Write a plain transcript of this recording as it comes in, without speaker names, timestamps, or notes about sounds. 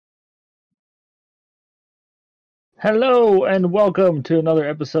Hello and welcome to another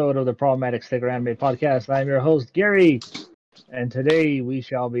episode of the Problematic Sticker Anime Podcast. I'm your host Gary, and today we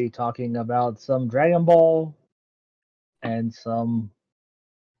shall be talking about some Dragon Ball and some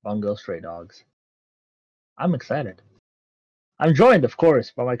Bungo Stray Dogs. I'm excited. I'm joined, of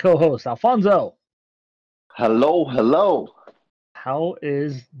course, by my co-host Alfonso. Hello. How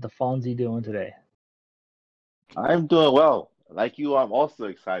is the Fonzie doing today? I'm doing well. Like you, I'm also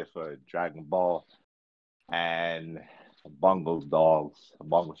excited for Dragon Ball and Bungo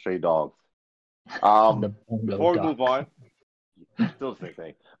Stray Dogs. The Bungo Before we Dog. move on, still the same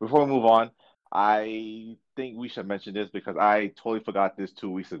thing. Before we move on, I think we should mention this because I totally forgot this 2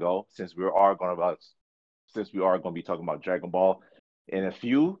 weeks ago. Since we are going to be talking about Dragon Ball in a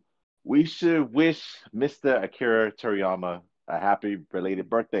few, we should wish Mr. Akira Toriyama a happy belated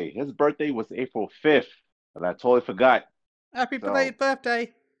birthday. His birthday was April 5th. And I totally forgot. Happy So- belated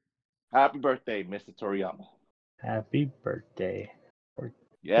birthday. Happy birthday, Mr. Toriyama. Happy birthday.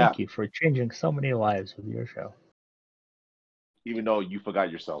 Yeah, Thank you for changing so many lives with your show. even though you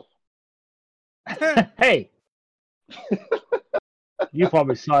forgot yourself. Hey! You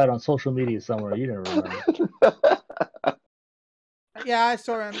probably saw it on social media somewhere. You didn't remember. Yeah, I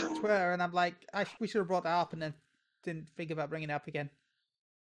saw it on Twitter and I'm like, we should have brought that up and then didn't think about bringing it up again.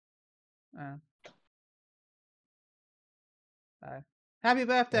 Happy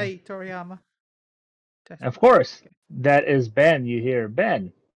birthday, Toriyama. Of course, that is Ben. You hear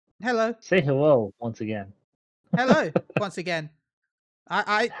Ben. Hello. Say hello once again. Hello, once again.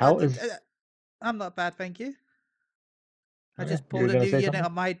 How is- I'm not bad, thank you. I Yeah, just you pulled were a gonna new say unit something?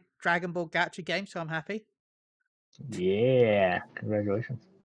 on my Dragon Ball Gacha game, so I'm happy. Yeah, congratulations.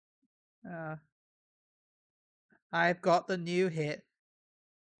 I've got the new hit.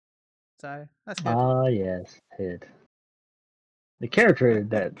 So, that's good. Ah, yes, hit. The character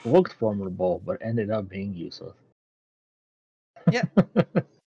that looked formidable but ended up being useless. Yep.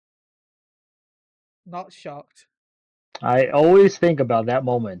 Not shocked. I always think about that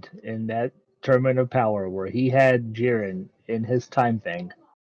moment in that Tournament of Power where he had Jiren in his time thing.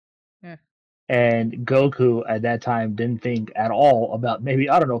 Yeah. And Goku at that time didn't think at all about maybe,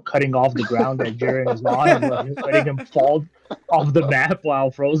 I don't know, cutting off the ground that Jiren is on and letting him fall off the map while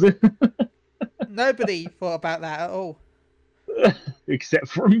frozen. Nobody thought about that at all. Except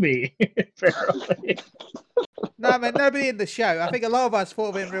for me, apparently. No, I mean, nobody in the show. I think a lot of us thought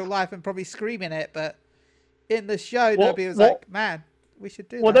of it in real life and probably screaming it, but in the show, nobody was like, man, we should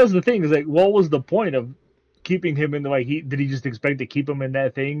do Well, that. that's the thing. Is like, what was the point of keeping him in the did he just expect to keep him in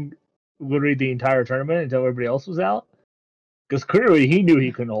that thing literally the entire tournament until everybody else was out? Because clearly he knew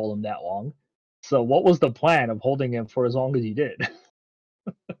he couldn't hold him that long. So what was the plan of holding him for as long as he did?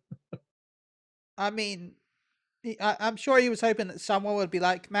 I mean, I'm sure he was hoping that someone would be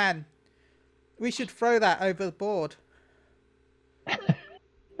like, man, we should throw that over the board.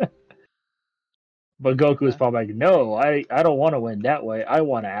 But Goku was probably like, no, I don't want to win that way. I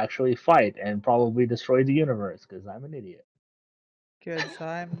want to actually fight and probably destroy the universe because I'm an idiot. Because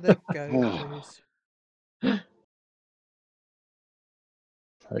I'm the Gokus.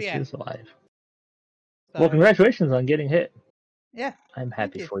 Such Yeah. is life. So, Well, congratulations on getting hit. yeah, I'm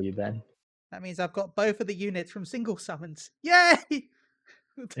happy you. for you, Ben. that means I've got both of the units from single summons. Yay!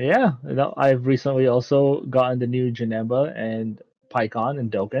 Yeah, I've recently also gotten the new Janemba and Pycon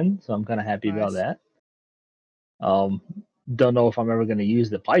and Dokkan, so I'm kind of happy about Nice. that. Don't know if I'm ever going to use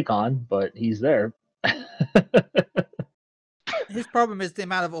the Pycon, but he's there. His problem is the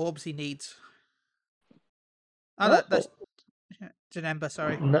amount of orbs he needs. Oh, that's Janemba,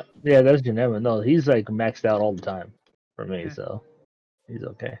 sorry. No, yeah, that's Janemba. No, he's like maxed out all the time for me, Yeah. so he's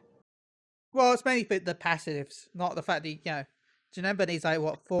okay. Well, it's mainly for the passives, not the fact that, Janemba needs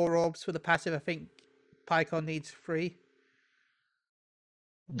 4 orbs for the passive. I think Pycon needs 3.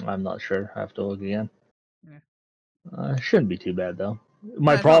 I'm not sure. I have to look again. Yeah. Shouldn't be too bad though.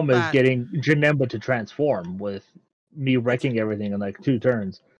 My No, not problem is bad. getting Janemba to transform with me wrecking everything in like 2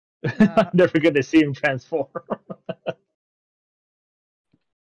 turns. Uh, I'm never going to see him transform.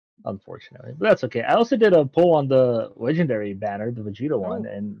 Unfortunately, but that's okay. I also did a pull on the legendary banner, the Vegeta one,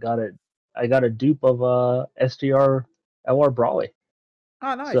 and got it. I got a dupe of STR LR Brawley.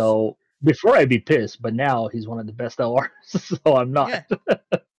 Oh, nice. So before I'd be pissed, but now he's one of the best LRs, so I'm not. Yeah.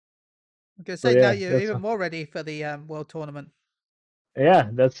 I'm going to say So, now yeah, you're that's even more ready for the World Tournament. Yeah,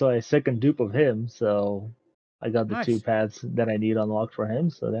 that's my second dupe of him. So I got the 2 Nice. paths that I need unlocked for him.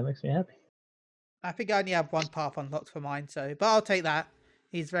 So that makes me happy. I think I only have 1 path unlocked for mine, but I'll take that.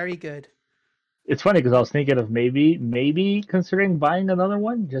 He's very good. It's funny because I was thinking of maybe considering buying another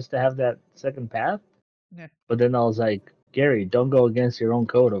one just to have that second path. Yeah. But then I was like, Gary, don't go against your own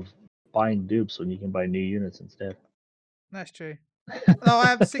code of buying dupes when you can buy new units instead. That's true. No, I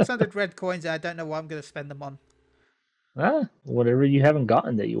have 600 red coins and I don't know what I'm going to spend them on. Whatever you haven't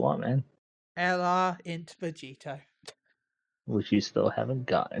gotten that you want, man. LR int Vegito. Which you still haven't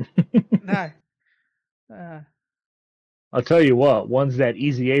gotten. No. I'll tell you what, once that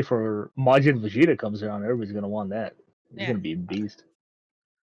Easy A for Majin Vegeta comes around, everybody's going to want that. He's going to be a beast.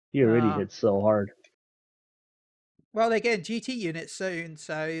 He already hits so hard. Well, they're getting GT units soon,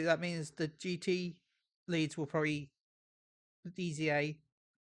 so that means the GT leads will probably Easy A.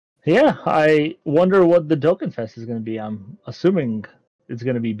 Yeah, I wonder what the Dokkan Fest is going to be. I'm assuming it's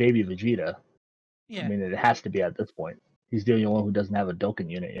going to be Baby Vegeta. Yeah. I mean, it has to be at this point. He's the only one who doesn't have a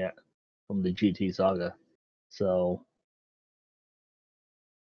Dokkan unit yet from the GT saga. So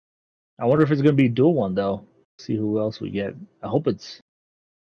I wonder if it's going to be dual one, though. See who else we get. I hope it's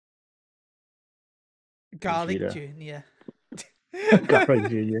Garlic Vegeta. Jr. Garlic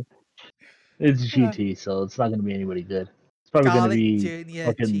Jr. It's GT, so it's not going to be anybody good. It's probably going to be Jr.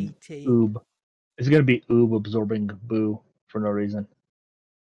 fucking GT. Oob. It's going to be Oob absorbing Boo for no reason.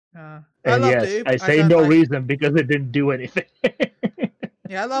 And yes, Oob. I say no reason because it didn't do anything.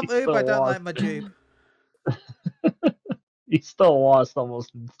 Yeah, I love Oob. I don't like Majoob. He still lost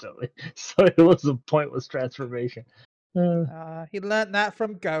almost instantly, so it was a pointless transformation. He learned that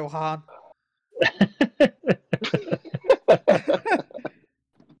from Gohan.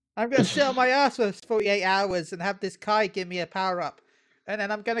 I'm going to sit on my ass for 48 hours and have this Kai give me a power up. And then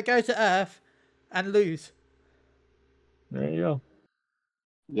I'm going to go to Earth and lose. There you go.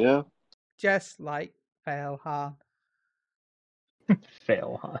 Yeah. Just like Failhan.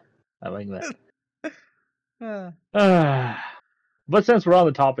 Failhan. I like that. But since we're on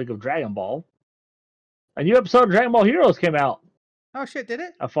the topic of Dragon Ball, a new episode of Dragon Ball Heroes came out. Oh shit, did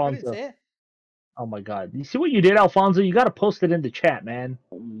it? Alfonso. I didn't see it. Oh my god. You see what you did, Alfonso? You got to post it in the chat, man.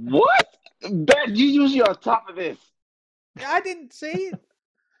 What? Ben, you usually on top of this. I didn't see it.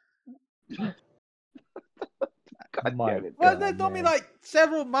 God My damn it. Well, there's normally like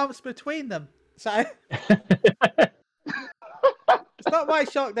several months between them. So it's not my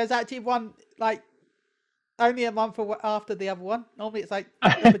shock there's actually one, like, only a month after the other one. Normally it's like a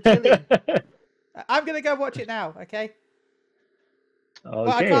bajillion. I'm going to go watch it now, okay? But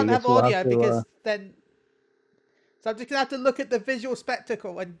I can't have audio because then... So I'm just going to have to look at the visual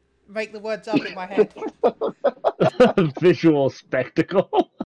spectacle and make the words up in my head. Visual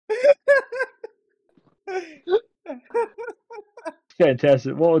spectacle.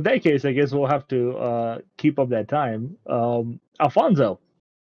 Fantastic. Well, in that case, I guess we'll have to keep up that time. Alfonso.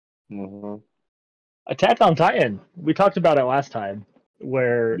 Mm-hmm. Attack on Titan. We talked about it last time,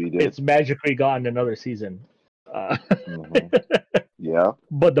 where it's magically gotten another season. Yeah.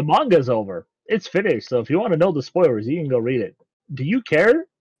 But the manga's over. It's finished. So if you want to know the spoilers, you can go read it. Do you care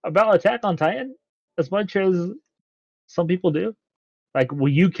about Attack on Titan as much as some people do? Like,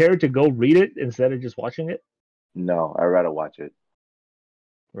 will you care to go read it instead of just watching it? No, I'd rather watch it.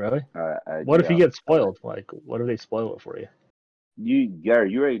 Really? What if you get spoiled? Like, what if they spoil it for you?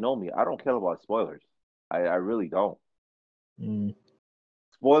 Gary, you already know me. I don't care about spoilers. I really don't.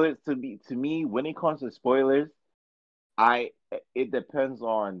 Spoilers to me, when it comes to spoilers, it depends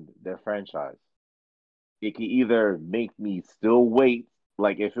on the franchise. It can either make me still wait,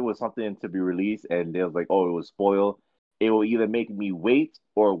 like if it was something to be released and there's like, oh, it was spoiled, it will either make me wait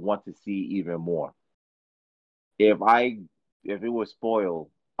or want to see even more. If it was spoiled,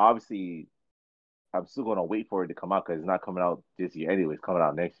 obviously I'm still gonna wait for it to come out because it's not coming out this year anyway. It's coming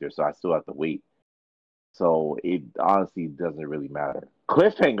out next year, so I still have to wait. So it honestly doesn't really matter.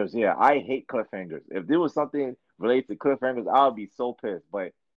 Cliffhangers, yeah, I hate cliffhangers. If there was something related to cliffhangers, I would be so pissed. But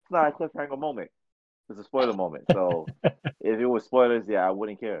it's not a cliffhanger moment. It's a spoiler moment. So if it was spoilers, yeah, I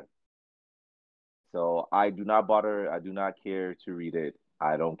wouldn't care. So I do not bother. I do not care to read it.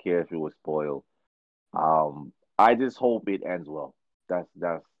 I don't care if it was spoiled. I just hope it ends well.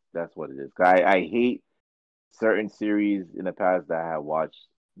 That's what it is. I hate certain series in the past that I have watched.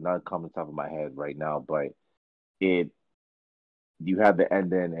 None come on top of my head right now, but you have the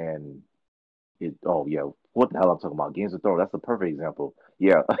ending and oh yeah, what the hell I'm talking about? Games of Thrones, that's the perfect example.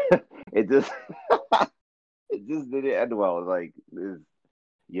 Yeah. it just didn't end well. Like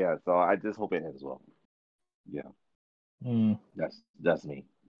yeah, so I just hope it ends well. Yeah. That's me.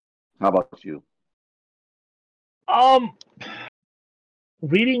 How about you?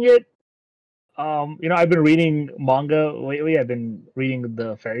 Reading it, I've been reading manga lately. I've been reading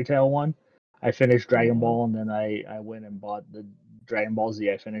the Fairy Tail one. I finished Dragon Ball, and then I went and bought the Dragon Ball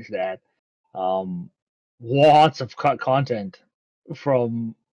Z. I finished that. Lots of cut content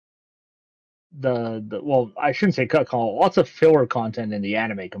from the well, I shouldn't say cut content. Lots of filler content in the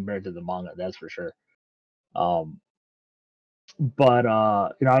anime compared to the manga. That's for sure. But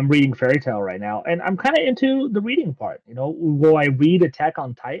I'm reading Fairy Tail right now, and I'm kind of into the reading part. Will I read Attack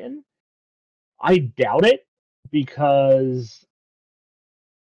on Titan? I doubt it, because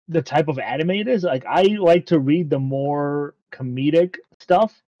the type of anime it is. Like, I like to read the more comedic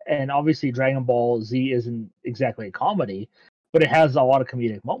stuff, and obviously Dragon Ball Z isn't exactly a comedy, but it has a lot of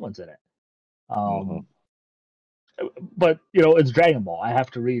comedic moments in it. But it's Dragon Ball. I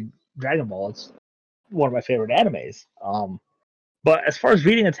have to read Dragon Ball. It's one of my favorite animes. But as far as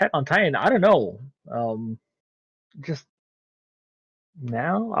reading Attack on Titan, I don't know. Just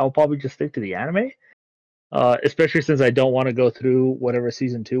now, I'll probably just stick to the anime. Especially since I don't want to go through whatever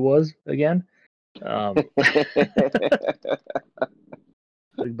season 2 was again. Like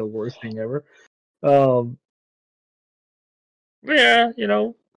the worst thing ever. Yeah,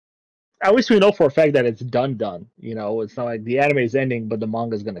 at least we know for a fact that it's done. It's not like the anime is ending, but the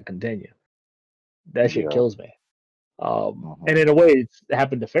manga is going to continue. That shit kills me. And in a way, it's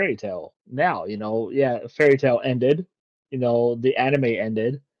happened to Fairy Tail now. Fairy Tail ended. The anime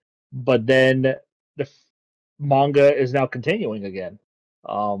ended, but then the manga is now continuing again.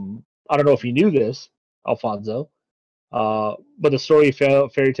 I don't know if you knew this, Alfonso, but the story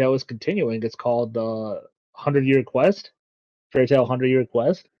Fairy Tail is continuing. It's called the 100-Year Quest, Fairy Tail 100-Year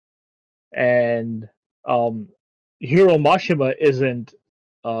Quest, and Hiro Mashima isn't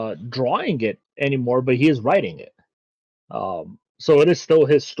drawing it anymore, but he is writing it. So it is still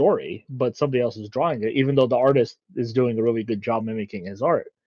his story, but somebody else is drawing it, even though the artist is doing a really good job mimicking his art.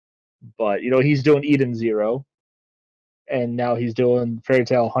 But he's doing Eden Zero, and now he's doing Fairy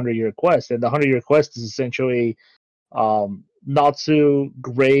Tail 100-Year Quest, and the 100-Year Quest is essentially Natsu,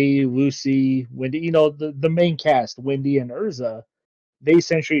 Gray, Lucy, Wendy. The main cast, Wendy and Urza. They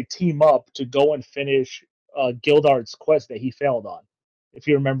essentially team up to go and finish Gildart's quest that he failed on. If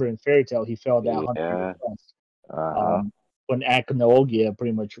you remember in Fairy Tail, he failed that 100-Year Quest. When Akanogia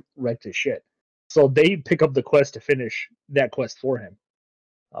pretty much wrecked his shit. So they pick up the quest to finish that quest for him.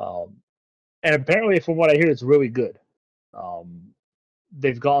 And apparently, from what I hear, it's really good.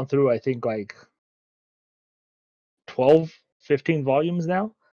 They've gone through, I think, like 12, 15 volumes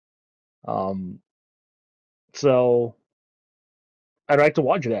now. So I'd like to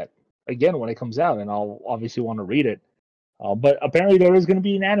watch that again when it comes out, and I'll obviously want to read it. But apparently there is going to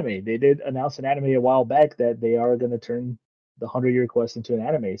be an anime. They did announce an anime a while back that they are going to turn the 100-Year Quest into an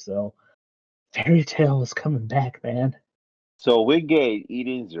anime. So Fairy Tail is coming back, man. So we gave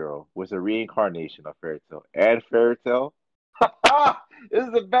Eden Zero was a reincarnation of Fairy Tail. And Fairy Tail, this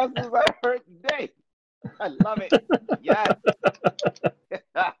is the best news I've heard today. I love it. Yes.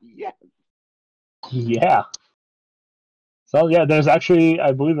 Yes. Yeah. So yeah, there's actually,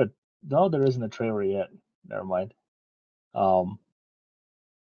 I believe it. No, there isn't a trailer yet. Never mind.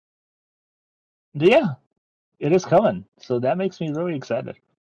 Yeah, it is coming. So that makes me really excited.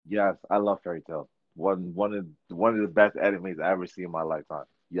 Yes, I love Fairy Tail. One of the best animes I ever seen in my lifetime.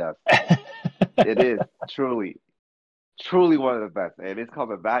 Yes, it is truly one of the best, and it's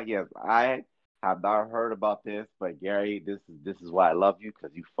coming back. Yes, I have not heard about this, but Gary, this is why I love you,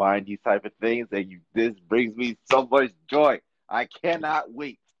 because you find these type of things, and this brings me so much joy. I cannot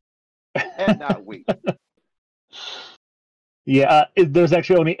wait. Cannot wait. Yeah, there's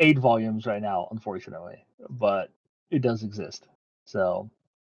actually only 8 volumes right now, unfortunately, but it does exist. So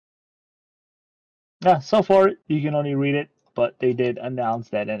yeah, so far you can only read it, but they did announce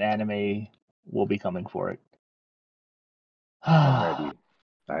that an anime will be coming for it. I'm ready.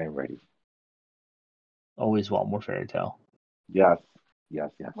 I am ready. Always want more Fairy Tail. Yes.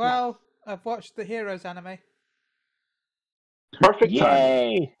 Well, I've watched the Heroes anime. Perfect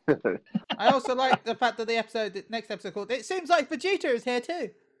Yay! I also like the fact that the next episode called "It Seems Like Vegeta is Here Too."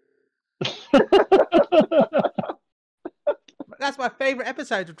 That's my favorite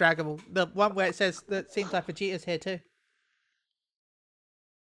episode of Dragon Ball. The one where it says that it seems like Vegeta's here too.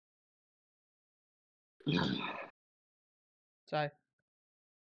 So,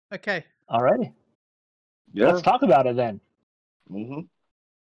 okay. Alrighty. Yeah. Let's talk about it then. Mm-hmm.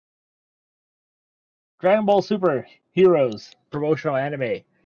 Dragon Ball Super Heroes promotional anime.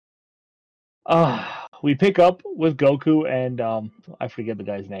 We pick up with Goku and I forget the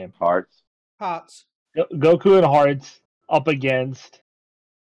guy's name. Hearts. Goku and Hearts up against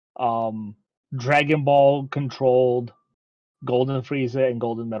Dragon Ball controlled Golden Frieza and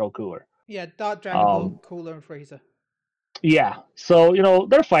Golden Metal Cooler. Yeah, Dark Dragon Ball, Cooler and Frieza. Yeah, so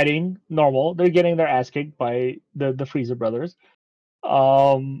they're fighting normal. They're getting their ass kicked by the Frieza brothers.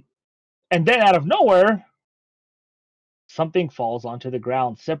 And then out of nowhere, something falls onto the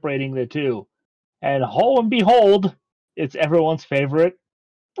ground, separating the two. And lo and behold, it's everyone's favorite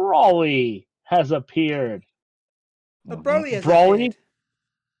Broly has appeared. But Broly is Broly, appeared.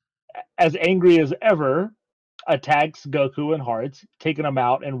 as angry as ever, attacks Goku and Hearts, taking them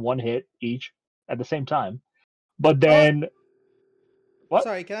out in one hit each at the same time. But then, what?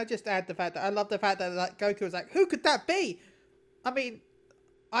 Sorry, can I just add the fact that I love the fact that like Goku was like, "Who could that be?" I mean,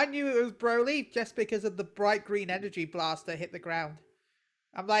 I knew it was Broly just because of the bright green energy blast that hit the ground.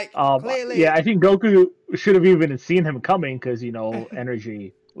 I'm like, clearly, Yeah, I think Goku should have even seen him coming because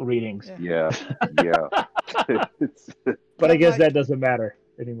energy readings. Yeah. Yeah. But I guess like, that doesn't matter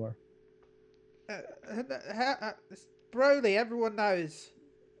anymore. Broly, everyone knows.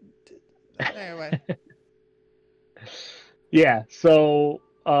 Anyway. Yeah, so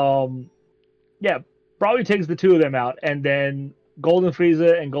yeah, Broly takes the two of them out, and then Golden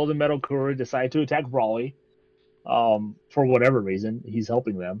Frieza and Golden Metal Kura decide to attack Broly. For whatever reason, he's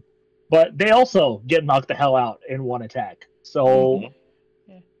helping them, but they also get knocked the hell out in one attack. So,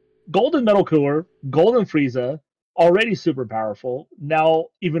 Golden Metal Kura, Golden Frieza, already super powerful, now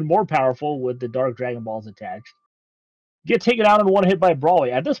even more powerful with the Dark Dragon Balls attached, get taken out in one hit by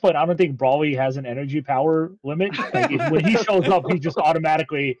Broly. At this point, I don't think Broly has an energy power limit. Like when he shows up, he's just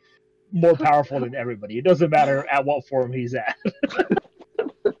automatically more powerful than everybody. It doesn't matter at what form he's at.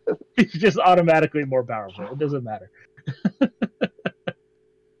 He's just automatically more powerful. It doesn't matter.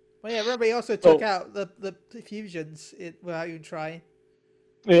 Well, yeah, remember he also took out the fusions without even trying.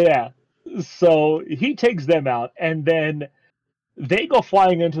 Yeah. So he takes them out, and then they go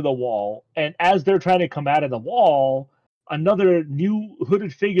flying into the wall. And as they're trying to come out of the wall, another new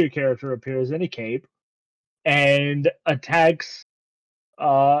hooded figure character appears in a cape and attacks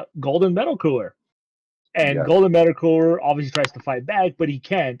Golden Metal Cooler. And Golden Metal Cooler obviously tries to fight back, but he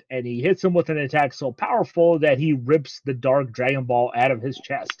can't. And he hits him with an attack so powerful that he rips the Dark Dragon Ball out of his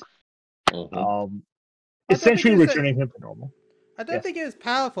chest. Essentially returning him to normal. I don't think it was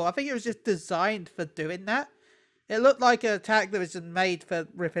powerful. I think it was just designed for doing that. It looked like an attack that was just made for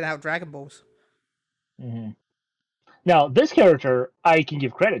ripping out Dragon Balls. Mm-hmm. Now, this character I can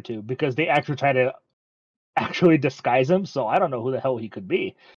give credit to because they actually try to disguise him, so I don't know who the hell he could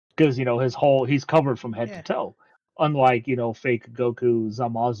be. Because, he's covered from head to toe. Unlike, fake Goku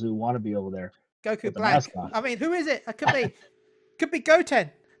Zamasu wannabe over there. Goku Black. I mean, who is it? It could be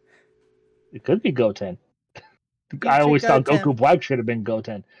Goten. It could be Goten. I always thought Goku Black should have been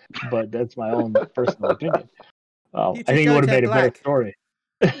Goten, but that's my own personal opinion. I think it would have made a better story.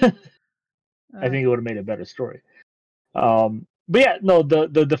 I think it would have made a better story. But yeah, no,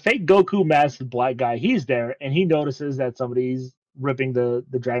 the fake Goku masked black guy, he's there, and he notices that somebody's ripping the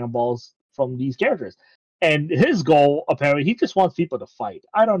Dragon Balls from these characters. And his goal, apparently, he just wants people to fight.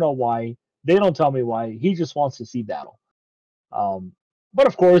 I don't know why. They don't tell me why. He just wants to see battle. But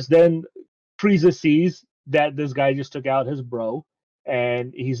of course, then Frieza sees that this guy just took out his bro,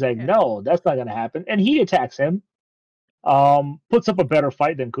 and he's like, no, that's not going to happen. And he attacks him, puts up a better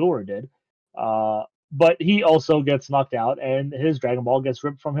fight than Cooler did. But he also gets knocked out, and his Dragon Ball gets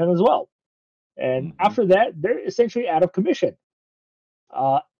ripped from him as well. And after that, they're essentially out of commission.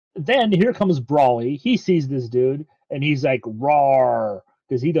 Then here comes Broly. He sees this dude, and he's like, roar,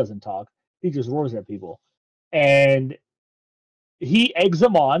 because he doesn't talk. He just roars at people. And he eggs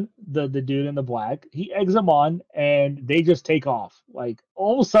him on, the dude in the black. He eggs him on, and they just take off. Like,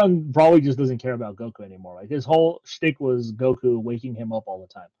 all of a sudden, Broly just doesn't care about Goku anymore. Like, his whole shtick was Goku waking him up all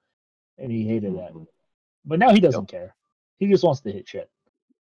the time. And he hated that. But now he doesn't care. He just wants to hit shit.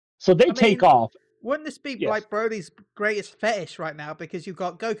 So they take off. Wouldn't this be like Broly's greatest fetish right now? Because you've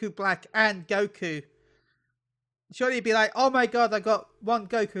got Goku Black and Goku. Surely you'd be like, oh my god, I got one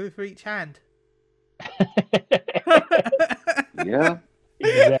Goku for each hand. Yeah.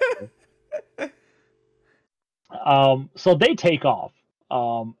 Exactly. So they take off.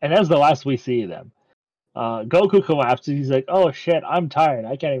 And that's the last we see of them. Goku collapses. He's like, oh shit, I'm tired.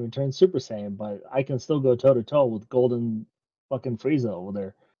 I can't even turn Super Saiyan, but I can still go toe to toe with Golden fucking Frieza over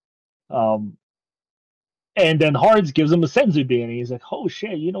there. And then Hearts gives him a Senzu Bean, and he's like, oh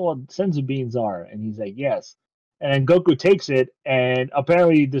shit, you know what Senzu Beans are? And he's like, yes. And then Goku takes it, and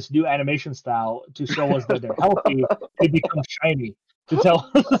apparently this new animation style to show us that they're healthy, they become shiny. To tell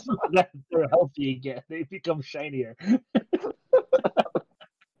us that they're healthy again, they become shinier.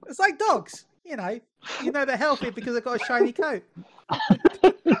 It's like dogs, you know they're healthy because they've got a shiny coat.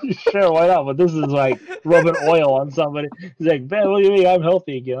 Sure, why not? But this is like rubbing oil on somebody. He's like, man, what do you mean? I'm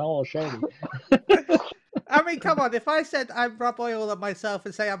healthy again. I'm all shiny. I mean, come on. If I said I rub oil on myself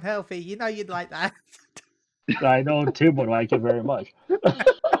and say I'm healthy, you'd like that. I know Tim would like it very much.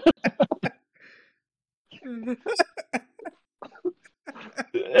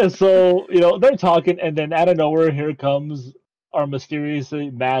 And so, they're talking, and then out of nowhere, here comes our mysteriously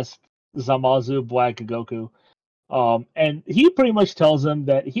masked Zamasu Black Goku. And he pretty much tells him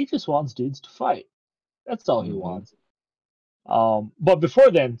that he just wants dudes to fight. That's all he Mhm. wants. But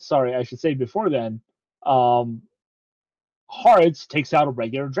before then, sorry, I should say before then, Hearts takes out a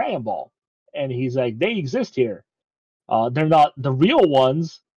regular Dragon Ball, and he's like, they exist here. They're not the real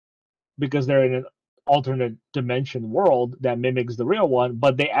ones because they're in an alternate dimension world that mimics the real one,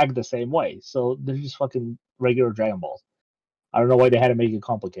 but they act the same way. So they're just fucking regular Dragon Balls. I don't know why they had to make it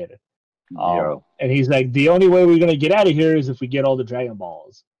complicated. Yeah. And he's like, the only way we're gonna get out of here is if we get all the Dragon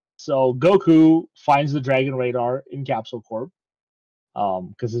Balls. So Goku finds the Dragon Radar in Capsule Corp,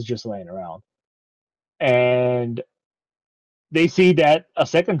 because it's just laying around, and they see that a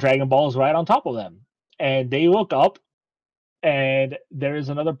second Dragon Ball is right on top of them, and they look up, and there is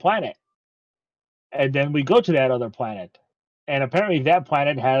another planet, and then we go to that other planet, and apparently that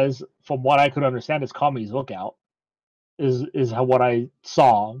planet has, from what I could understand, is Kami's Lookout. Is how what I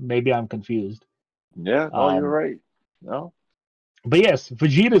saw. Maybe I'm confused. Yeah. No, you're right. No. But yes,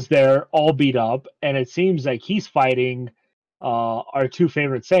 Vegeta's there, all beat up, and it seems like he's fighting our two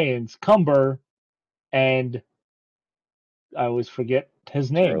favorite Saiyans, Cumber, and I always forget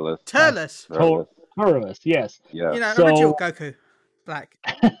his name. Turles. Turles, yes. Yeah. You know, So- original Goku. Black.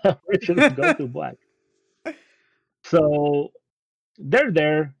 Original Goku Black. So they're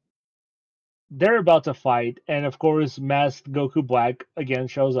there. They're about to fight, and of course, masked Goku Black again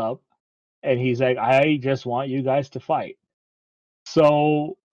shows up, and he's like, I just want you guys to fight.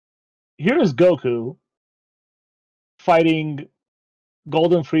 So here's Goku fighting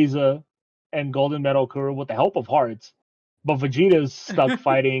Golden Frieza and Golden Metal Kuro with the help of Hearts, but Vegeta's stuck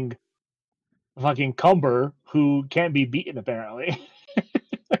fighting fucking Cumber, who can't be beaten apparently,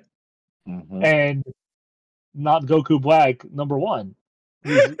 Mhm. and not Goku Black #1,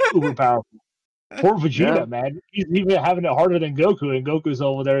 who's uber powerful. Poor Vegeta, Yeah. man. He's even having it harder than Goku, and Goku's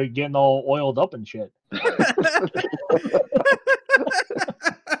over there getting all oiled up and shit.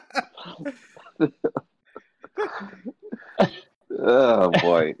 Oh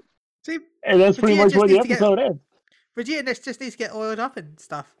boy. See, And that's pretty Vegeta much just where the needs to get- episode ends. Vegeta just needs to get oiled up and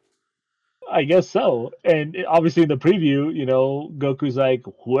stuff. I guess so. And obviously in the preview, Goku's like,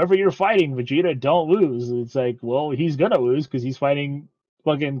 whoever you're fighting, Vegeta, don't lose. It's like, well, he's gonna lose because he's fighting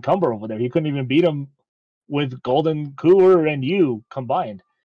fucking Cumber over there. He couldn't even beat him with Golden Cooler and you combined.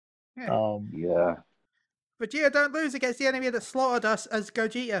 Yeah. Yeah. Vegeta don't lose against the enemy that slaughtered us as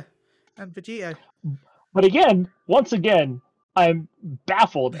Gogeta and Vegeta. But again, once again, I'm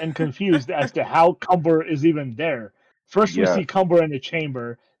baffled and confused as to how Cumber is even there. First, we Yeah. see Cumber in the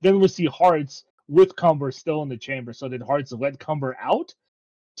chamber, then we see Hearts with Cumber still in the chamber. So did Hearts let Cumber out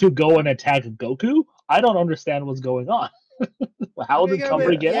to go and attack Goku? I don't understand what's going on. How I'm did gonna go Cumber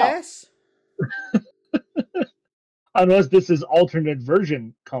with get out? yes. Unless this is alternate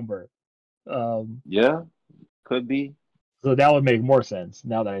version Cumber. Yeah. Could be. So that would make more sense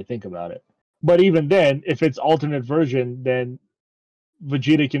now that I think about it. But even then, if it's alternate version, then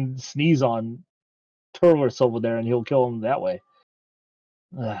Vegeta can sneeze on Turles over there and he'll kill him that way.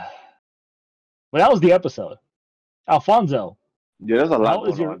 But that was the episode. Alfonso, Yeah, there's a lot what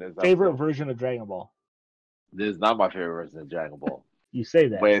was going your on in this favorite episode. version of Dragon Ball? This is not my favorite version of Dragon Ball. You say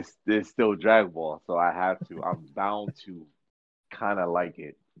that. But it's still Dragon Ball, so I have to. I'm bound to kind of like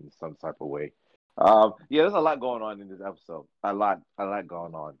it in some type of way. Yeah, there's a lot going on in this episode. A lot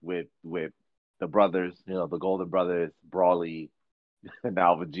going on with the brothers. The Golden Brothers, Broly,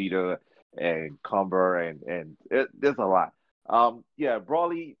 now Vegeta and Cumber, and there's a lot. Yeah,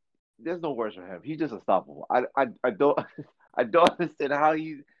 Broly. There's no words for him. He's just unstoppable. I don't I don't understand how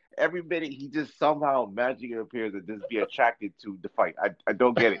every minute he just somehow magically appears and just be attracted to the fight. I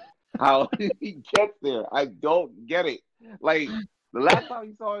don't get it. How he gets there. I don't get it. Like the last time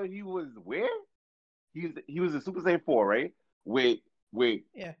you saw him, he was where? He was a Super Saiyan 4, right? With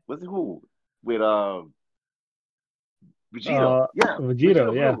Yeah. was it who? With Vegeta. Yeah.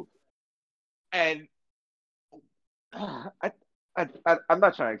 Vegeta, yeah. Blue. And I'm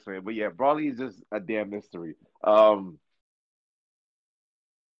not trying to explain it, but yeah, Broly is just a damn mystery.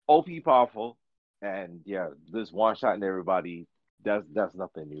 OP powerful, and yeah, this one shot in everybody. That's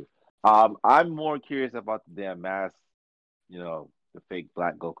nothing new. I'm more curious about the damn mask. The fake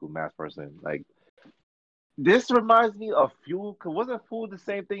Black Goku mask person. Like this reminds me of Fuel. Cause wasn't Fuel the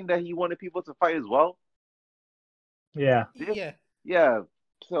same thing that he wanted people to fight as well? Yeah. Yeah. Yeah.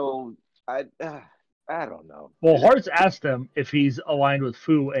 So I don't know. Well, Hearts asked him if he's aligned with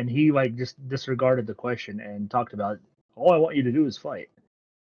Fu, and he just disregarded the question and talked about, all I want you to do is fight.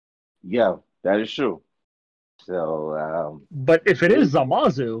 Yeah, that is true. So, But if it is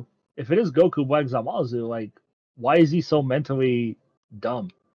Zamasu, if it is Goku Black Zamasu, why is he so mentally dumb?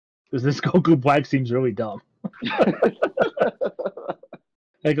 Because this Goku Black seems really dumb.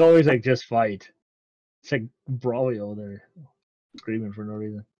 Like always, like just fight. It's like Broly there screaming for no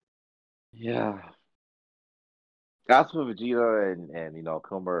reason. Yeah. As for Vegeta and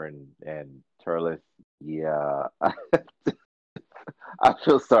Kumber and Turles, yeah, I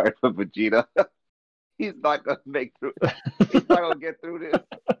feel sorry for Vegeta. He's not gonna make through. He's not gonna get through this.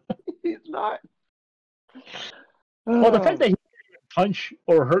 He's not. Well, the fact that he can't punch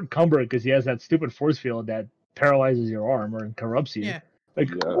or hurt Cumber because he has that stupid force field that paralyzes your arm or corrupts you. Yeah. Like,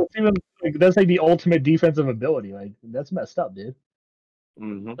 Yeah. that's even, like that's like the ultimate defensive ability. Like that's messed up, dude.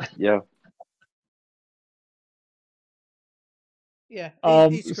 Yeah. Yeah.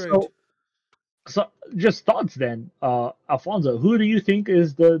 He's screwed. So just thoughts then, Alfonso. Who do you think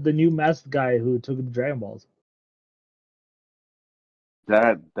is the new masked guy who took the Dragon Balls?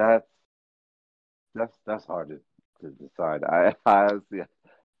 That's hard to decide. I honestly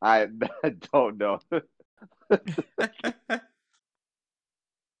I don't know.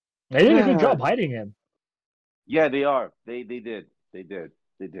 They did a good job hiding him. Yeah, they are. They did. They did.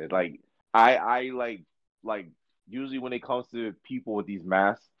 They did. Like I like usually when it comes to people with these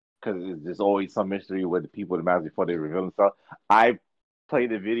masks, because there's always some mystery with the people with the masks before they reveal themselves. I played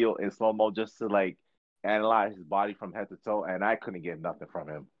the video in slow mo just to like analyze his body from head to toe, and I couldn't get nothing from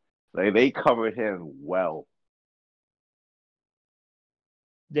him. Like they covered him well.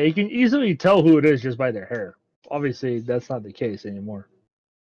 Yeah, you can easily tell who it is just by their hair. Obviously, that's not the case anymore.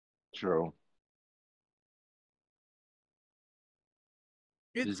 True.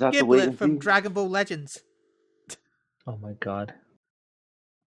 It's Just have to wait Giblet and from see. Dragon Ball Legends. Oh my god,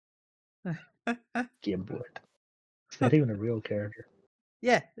 Giblet. It's not even a real character.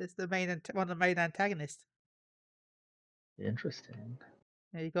 Yeah, it's the one of the main antagonists. Interesting.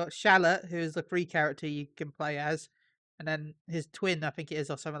 Yeah, you got Shallot, who's the free character you can play as, and then his twin, I think it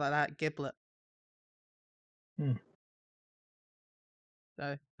is, or something like that, Giblet. Hmm.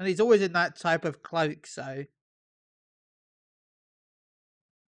 So, and he's always in that type of cloak. So,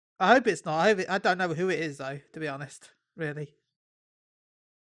 I hope it's not. I don't know who it is though, to be honest. Really.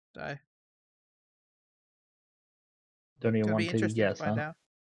 So, Don't even it'll want be to interesting to guess, find huh? out.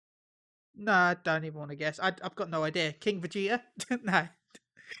 No, I don't even want to guess. I've got no idea. King Vegeta? No.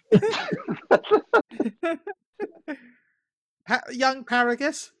 Young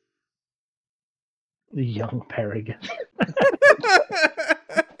Paragus? The young Paragon.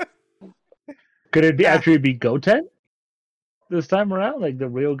 Could it be actually be Goten this time around, like the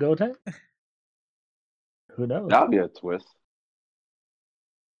real Goten? Who knows? That'll be a twist.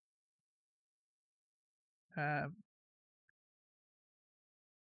 I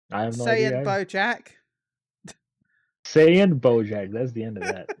have no Saiyan idea. Bojack? Saiyan Bojack. That's the end of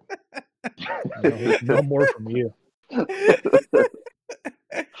that. No more from you.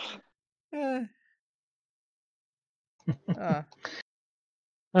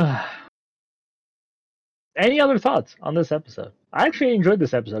 Any other thoughts on this episode? I actually enjoyed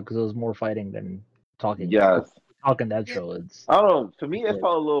this episode because it was more fighting than talking. Yes. Talking that show. It's I don't know. For me, it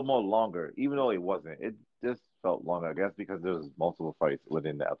felt a little more longer, even though it wasn't. It just felt longer, I guess, because there was multiple fights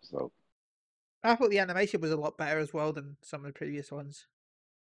within the episode. I thought the animation was a lot better as well than some of the previous ones.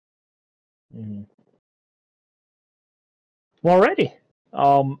 Mm-hmm. Well, alrighty.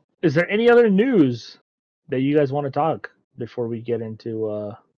 Is there any other news that you guys want to talk before we get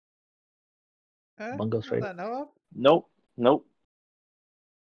into Bungo Stray? I don't know. Nope.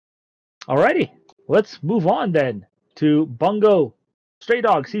 Alrighty, let's move on then to Bungo Stray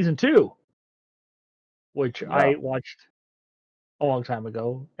Dog Season 2, which I watched a long time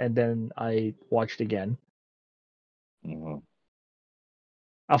ago, and then I watched again. Mm-hmm.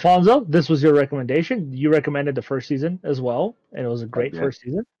 Alfonso, this was your recommendation. You recommended the first season as well, and it was a great first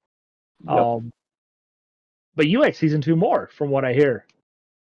season. Yep. But you like Season 2 more, from what I hear.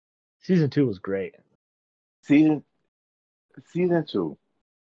 Season 2 was great. Season 2.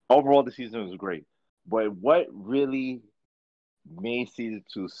 Overall, the season was great. But what really made Season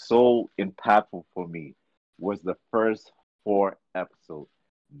 2 so impactful for me was the first 4 episodes.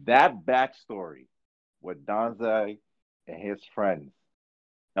 That backstory with Danzai and his friends,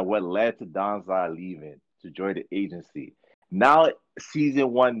 and what led to Danzai leaving to join the agency. Now,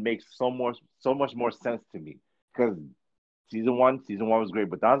 Season 1 makes so much more sense to me, because Season 1 was great,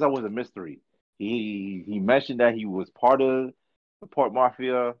 but Danzai was a mystery. He mentioned that he was part of the Port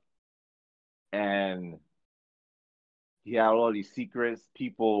Mafia, and he had all these secrets.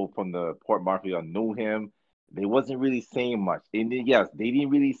 People from the Port Mafia knew him. They wasn't really saying much. And then, yes, they didn't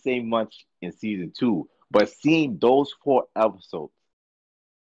really say much in Season 2, but seeing those 4 episodes,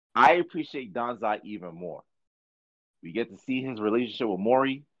 I appreciate Danzai even more. We get to see his relationship with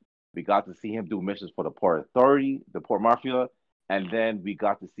Mori. We got to see him do missions for the Port Authority, the Port Mafia, and then we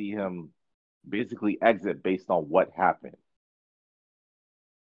got to see him basically exit based on what happened.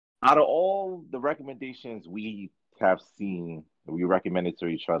 Out of all the recommendations we have seen, we recommended to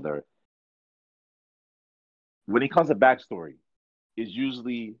each other, when it comes to backstory, it's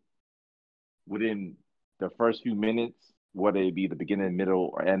usually within the first few minutes, whether it be the beginning,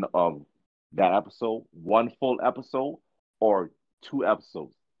 middle, or end of that episode, one full episode or two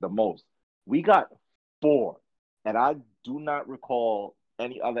episodes, the most. We got four, and I do not recall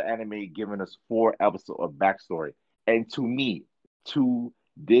any other anime giving us 4 episodes of backstory. And to me, to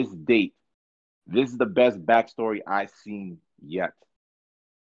this date, this is the best backstory I've seen yet.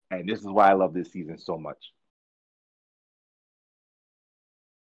 And this is why I love this season so much.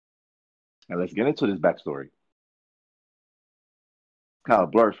 And let's get into this backstory. Kind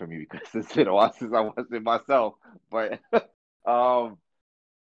of blurred for me because it's been a while since I watched it myself. But I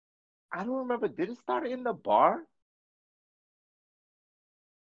don't remember. Did it start in the bar?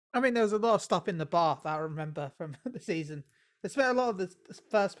 I mean, there was a lot of stuff in the bar that I remember from the season. They spent a lot of the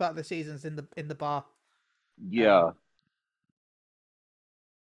first part of the seasons in the bar. Yeah.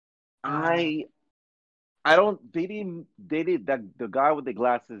 I don't. They didn't. That the guy with the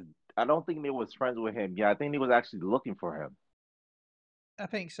glasses. I don't think they was friends with him. Yeah, I think they was actually looking for him. I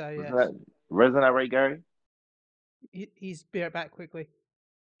think so. Yes. Isn't that right, Gary? He's be right back quickly.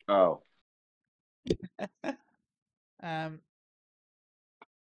 Oh.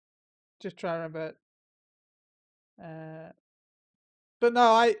 Just try to remember. But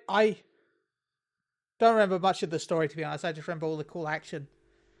no, I don't remember much of the story, to be honest. I just remember all the cool action.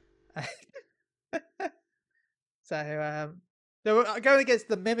 So they were going against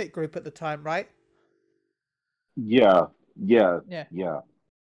the Mimic group at the time, right? Yeah.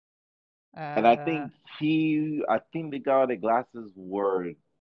 And I think the guy with the glasses were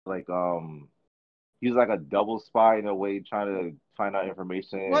like he was like a double spy in a way, trying to find out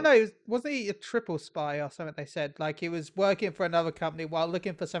information. Well, no, wasn't he a triple spy or something? They said like he was working for another company while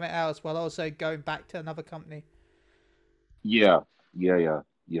looking for something else, while also going back to another company. Yeah. I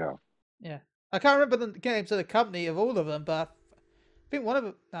can't remember the names of the company of all of them, but I think one of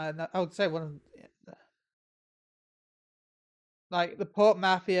them. No, I would say one of them. Like the Port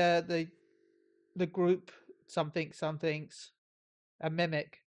Mafia, the group, somethings, a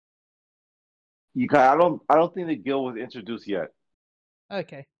Mimic. I don't think the guild was introduced yet.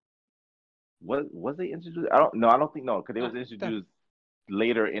 Okay. Was they introduced? I don't think because it was introduced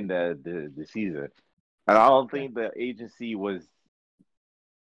later in the season, and I don't think the agency was.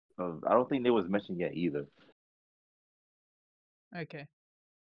 I don't think they was mentioned yet either. Okay.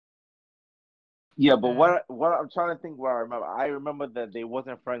 Yeah, but what I'm trying to think, what I remember that they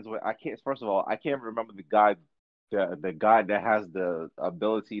wasn't friends with. First of all, I can't remember the guy, the guy that has the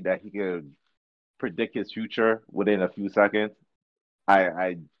ability that he could predict his future within a few seconds.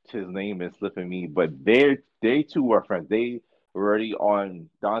 His name is slipping me, but they two were friends. They were already on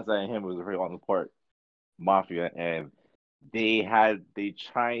Danza and him was already on the Port Mafia, and they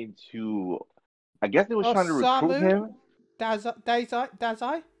trying to. I guess they was trying to recruit him.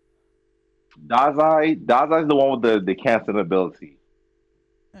 Dazai? Dazai's the one with the cancer ability.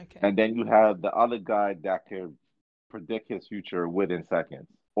 Okay. And then you have the other guy that could predict his future within seconds,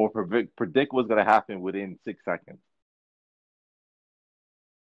 or predict what's gonna happen within 6 seconds.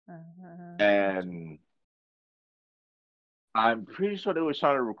 And I'm pretty sure they were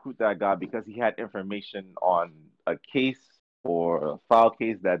trying to recruit that guy because he had information on a case or a file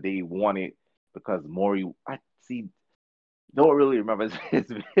case that they wanted because Mori. Don't really remember.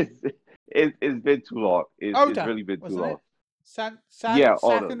 It's been too long. It's really been too long.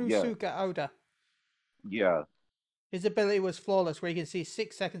 Sakunosuke Oda. Yeah. His ability was flawless, where he can see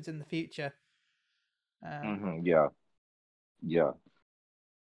 6 seconds in the future. Yeah.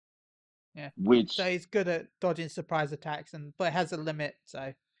 So he's good at dodging surprise attacks, but it has a limit.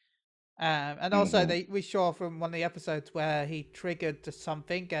 So, and also we saw from one of the episodes where he triggered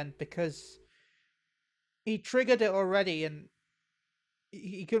something, and because he triggered it already, and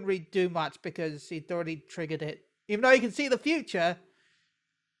he couldn't really do much because he'd already triggered it. Even though he can see the future,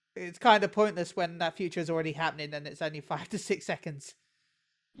 it's kind of pointless when that future is already happening and it's only 5 to 6 seconds.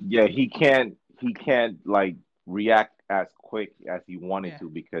 Yeah, he can't like react as quick as he wanted to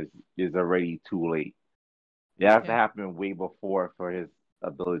because it's already too late. It has to happen way before for his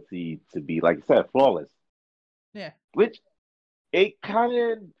ability to be, like you said, flawless. Yeah. Which it kind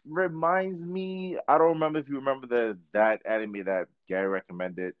of reminds me. I don't remember if you remember that anime that Gary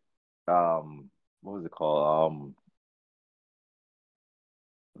recommended. What was it called?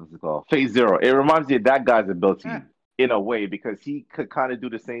 What's it called? Phase Zero. It reminds me of that guy's ability. in a way because he could kind of do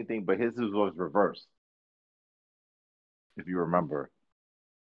the same thing, but his was reversed. If you remember,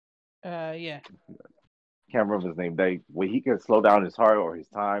 Yeah. can't remember his name. They where he could slow down his heart or his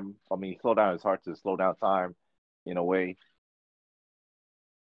time. I mean, slow down his heart to slow down time, in a way.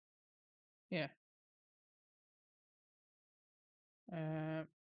 Yeah. Uh,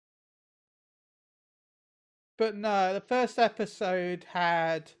 but no, the first episode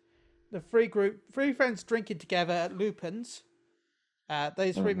had the three friends drinking together at Lupin's.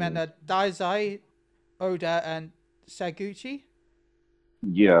 Those three men Hmm. are Daizai, Oda, and Saguchi.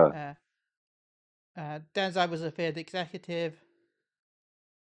 Yeah, Uh, Daizai was a field executive.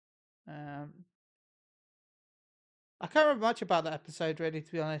 Um, I can't remember much about that episode, really,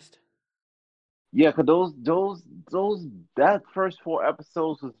 to be honest. yeah. Cause those that first four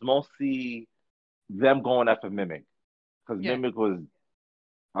episodes was mostly them going after Mimic. Because Yeah, Mimic was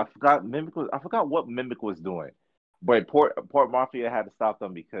I forgot what Mimic was doing, but Port Mafia had to stop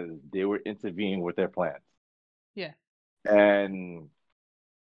them because they were intervening with their plans. yeah. And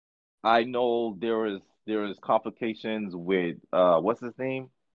I know there was complications with what's his name?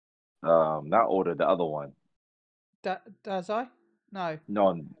 Not Oda, the other one. Daizai? No.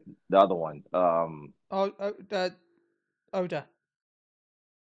 No, the other one. Oda.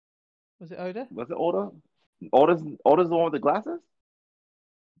 Was it Oda? Was it Oda? Oda's the one with the glasses?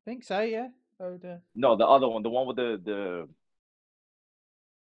 I think so, yeah. Oda. No, the other one, the one with the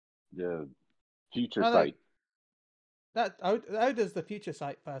future No, no. sight. Oda's the future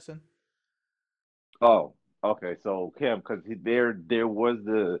sight person. Oh, okay. So Kim, because there was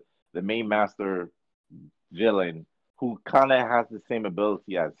the main master villain who kind of has the same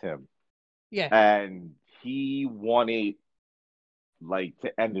ability as him, Yeah. and he wanted like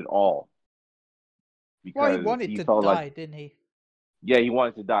to end it all Well, he because wanted he to felt like die, didn't he? yeah he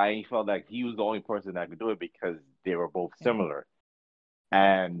wanted to die, and he felt like he was the only person that could do it because they were both Yeah. similar.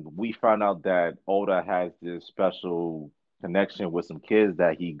 And we found out that Oda has this special connection with some kids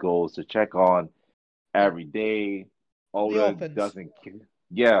that he goes to check on Yeah. every day. The Oda orphans. doesn't kill.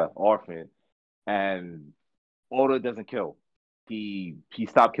 Yeah, orphan. And Oda doesn't kill. He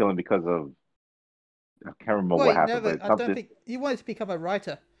stopped killing because of I can't remember Well, what he happened, never. but I don't something. think he wanted to become a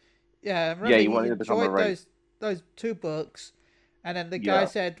writer. Yeah, Yeah, remember he he wanted to become a enjoyed writer. those two books, and then the guy Yeah,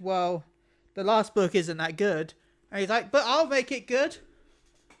 said, "Well, the last book isn't that good," and he's like, "But I'll make it good."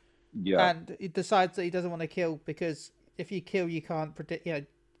 yeah, And he decides that he doesn't want to kill because if you kill, you can't predict,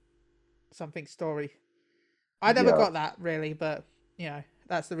 something story. I never yeah, got that really, but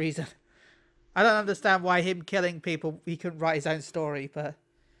that's the reason. I don't understand why him killing people he couldn't write his own story, but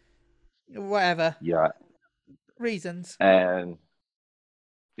whatever yeah. reasons. And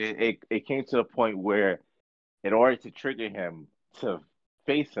it came to a point where in order to trigger him to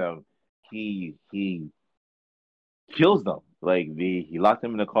face him, he kills them. Like he locked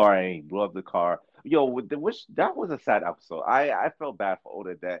them in the car and he blew up the car. Yo, which that was a sad episode. I felt bad for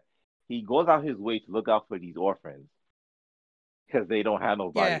Oda that he goes out his way to look out for these orphans because they don't have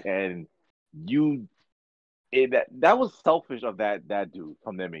nobody, Yeah, and you that was selfish of that dude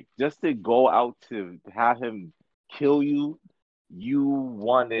from Mimic just to go out to have him kill you. You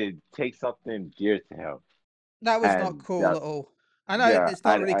want to take something dear to him, that was not and cool that at all. I know yeah, it's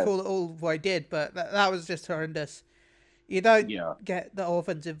not really cool at all what I did, but that was just horrendous. You don't yeah. get the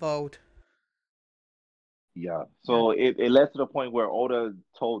orphans involved. Yeah. Yeah, So it led to the point where Oda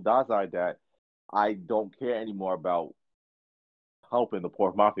told Dazai that I don't care anymore about helping the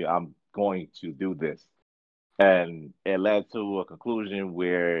Port Mafia. I'm going to do this. And it led to a conclusion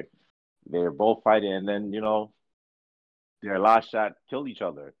where they're both fighting and then, their last shot killed each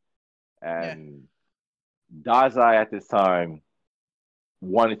other. yeah, And Dazai at this time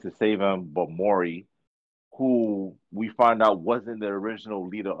wanted to save him, but Mori, who we found out wasn't the original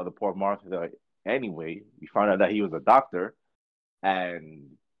leader of the Port Mafia anyway, we found out that he was a doctor and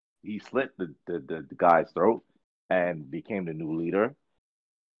he slit the guy's throat and became the new leader.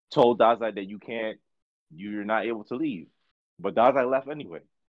 Told Dazai that you're not able to leave. But Dazai left anyway.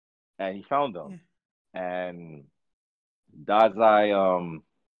 And he found them. yeah. And Dazai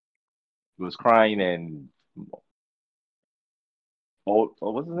was crying and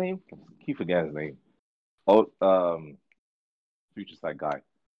what's his name? Keep forgetting his name. Oh future sight guy.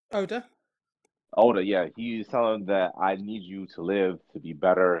 Oda. Oda, yeah. He was telling him that I need you to live, to be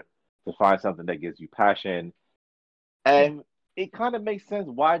better, to find something that gives you passion. Yeah, And it kind of makes sense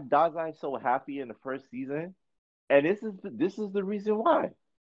why Dazai is so happy in the first season, and this is the reason why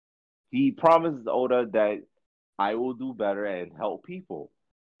he promised Oda that I will do better and help people.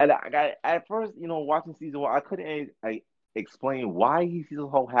 And at first, watching season one, I couldn't explain why he's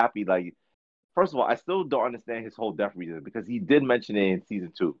so happy. Like first of all, I still don't understand his whole death reason because he did mention it in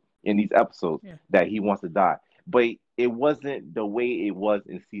season 2 in these episodes Yeah. that he wants to die, but it wasn't the way it was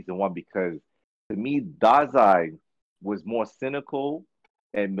in season 1 because to me, Dazai was more cynical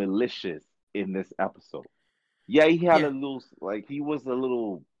and malicious in this episode. Yeah, he had Yeah. a little like he was a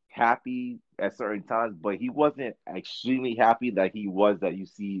little happy at certain times, but he wasn't extremely happy that he was that you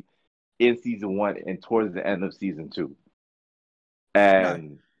see in season 1 and towards the end of season 2. No,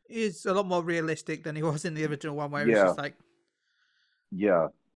 And he's a lot more realistic than he was in the original one, where it's yeah, just like, yeah.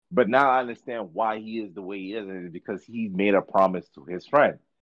 But now I understand why he is the way he is, and it's because he made a promise to his friend.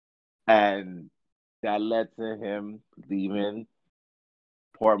 And that led to him leaving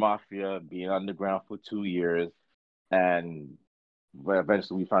Port Mafia, being underground for 2 years, and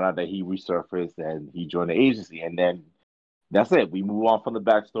eventually we found out that he resurfaced and he joined the agency. And then that's it. We move on from the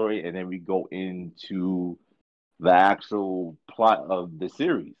backstory, and then we go into the actual plot of the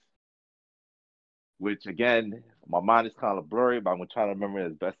series. Which again, my mind is kind of blurry, but I'm gonna try to remember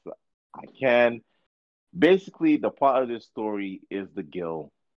it as best as I can. Basically, the plot of this story is the guild,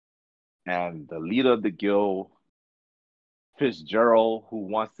 and the leader of the guild, Fitzgerald, who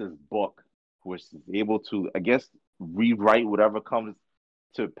wants this book, which is able to, I guess, rewrite whatever comes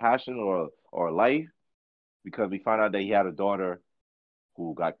to passion or life, because we found out that he had a daughter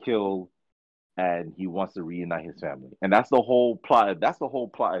who got killed, and he wants to reunite his family, and that's the whole plot. That's the whole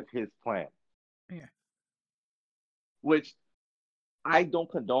plot of his plan. yeah, Which I don't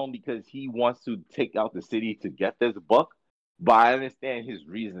condone because he wants to take out the city to get this book, but I understand his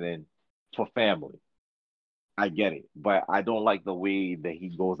reasoning for family. I get it, but I don't like the way that he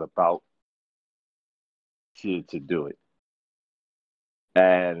goes about to do it.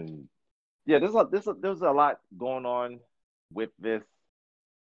 And yeah, there's a lot going on with this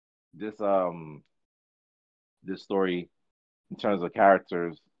this story in terms of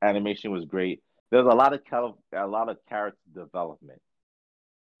characters. Animation was great. There's a lot of character development,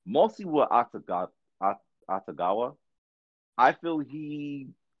 mostly with Atagawa. I feel he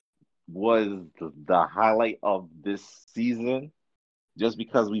was the highlight of this season just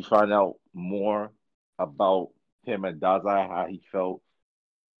because we found out more about him and Dazai, how he felt.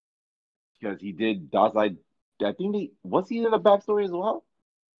 Because he did Dazai, I think was he in the backstory as well?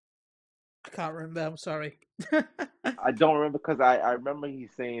 I can't remember. I'm sorry. I don't remember because I remember he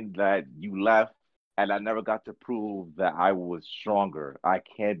saying that you left and I never got to prove that I was stronger. I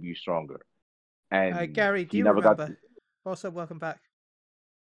can be stronger. And Gary, do he you never got remember? Also, welcome back.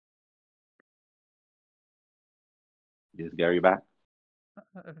 Is Gary back?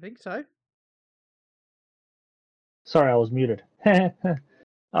 I think so. Sorry, I was muted.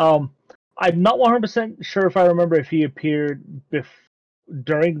 I'm not 100% sure if I remember if he appeared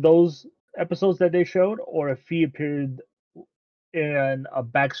during those episodes that they showed, or if he appeared in a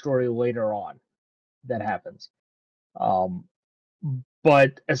backstory later on that happens.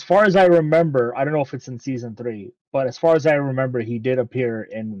 But as far as I remember, I don't know if it's in season 3, but as far as I remember, he did appear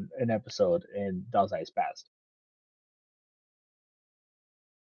in an episode in Dazai's Past.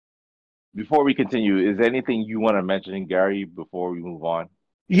 Before we continue, is there anything you want to mention, Gary, before we move on?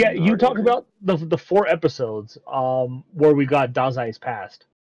 Yeah, you talked about the 4 episodes where we got Dazai's Past.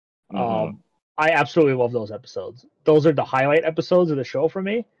 Mm-hmm. I absolutely love those episodes. Those are the highlight episodes of the show for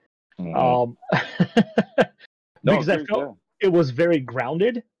me. Mm-hmm. Because I felt it was very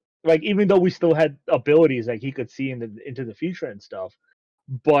grounded. Like, even though we still had abilities, like he could see into the future and stuff,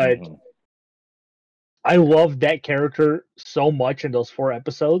 but I loved that character so much in those 4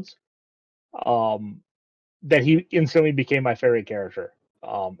 episodes, that he instantly became my favorite character.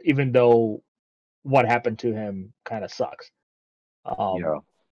 Even though what happened to him kind of sucks.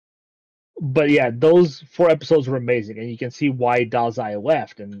 But yeah, those 4 episodes were amazing, and you can see why Dazai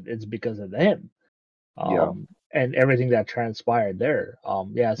left, and it's because of him. And everything that transpired there.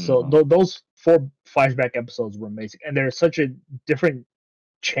 So those 4 flashback episodes were amazing, and there's such a different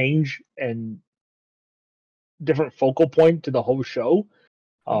change and different focal point to the whole show.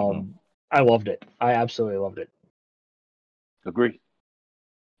 I loved it. I absolutely loved it. Agree.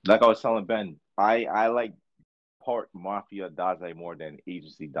 Like I was telling Ben, I like Port Mafia Dazai more than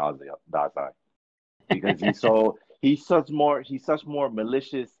Agency Dazai because he's such more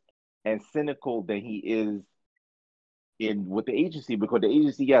malicious and cynical than he is with the agency, because the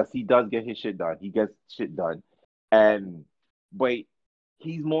agency, yes, he does get his shit done. He gets shit done. But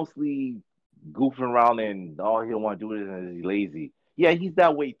he's mostly goofing around and all he want to do is he's lazy. Yeah, he's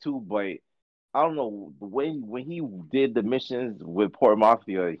that way too, but I don't know, when he did the missions with Port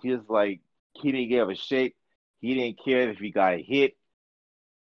Mafia, he was like, he didn't give a shit. He didn't care if he got hit.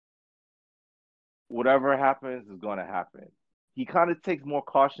 Whatever happens is gonna happen. he kind of takes more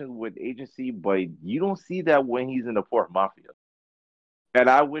caution with agency, but you don't see that when he's in the Port Mafia. And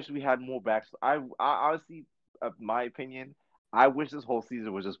I wish we had more backs. I honestly, my opinion, I wish this whole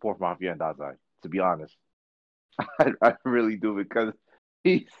season was just Port Mafia and Dazai. To be honest, I really do because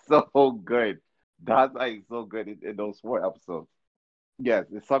he's so good. Dazai is so good in those 4 episodes. Yes,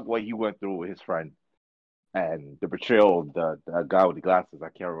 it sucked what he went through with his friend and the betrayal of the guy with the glasses. I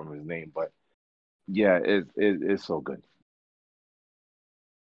can't remember his name, but yeah, it's so good.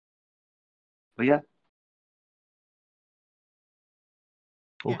 But yeah,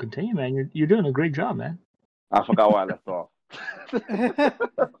 Well, Yeah. continue, man. You're doing a great job, man. I forgot where I left off.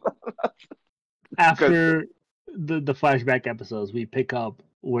 After the flashback episodes, we pick up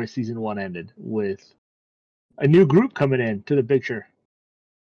where season 1 ended with a new group coming in to the picture.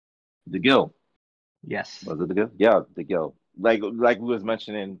 The Guild. Yes. Was it the Guild? Yeah, the Guild. Like we was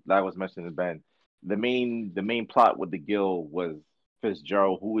mentioning, I was mentioning Ben. The main plot with the Guild was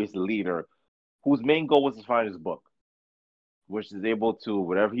Fitzgerald, who is the leader, whose main goal was to find his book, which is able to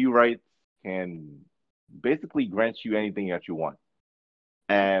whatever he writes can basically grant you anything that you want.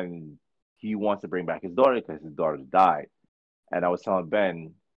 And he wants to bring back his daughter because his daughter died. And I was telling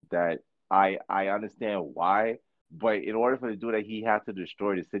Ben that I understand why, but in order for him to do that, he had to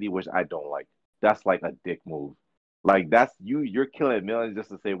destroy the city, which I don't like. That's like a dick move. Like that's you're killing millions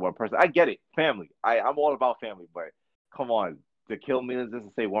just to save one person. I get it, family. I'm all about family, but come on, to kill millions just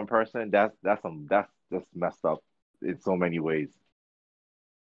to save one person, that's just messed up in so many ways.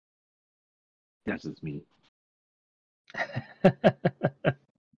 That's just me.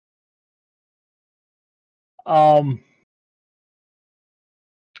 I'm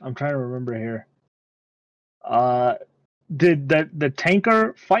trying to remember here. Did the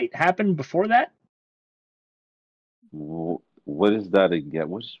tanker fight happen before that? What is that again?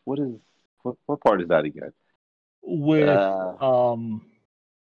 What part is that again? With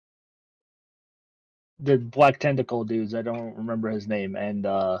the black tentacle dudes, I don't remember his name, and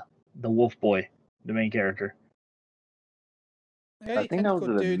the wolf boy, the main character. The only think that was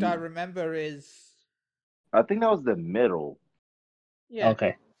tentacle the dude I remember is I think that was the middle.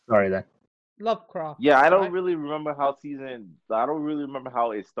 Okay, sorry then. Lovecraft. Yeah, I don't right? really remember how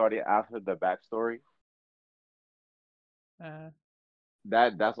it started after the backstory.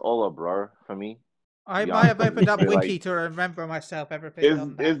 That's all a blur for me. I be might have honest, opened up it's been Wiki like- to remember myself everything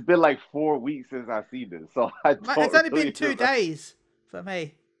on that. It's been like 4 weeks since I see this, so I don't It's only really been 2 remember. days for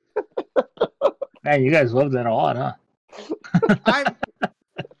me. Man, you guys loved it a lot, huh?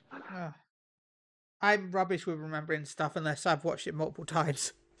 I'm rubbish with remembering stuff unless I've watched it multiple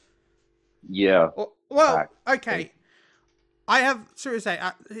times. Yeah. Well, Fact. okay. I have, seriously,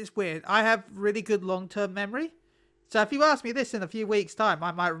 it's weird. I have really good long-term memory. So if you ask me this in a few weeks' time,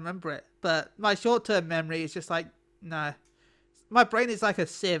 I might remember it. But my short-term memory is just like, no. My brain is like a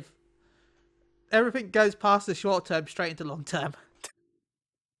sieve. Everything goes past the short-term straight into long-term.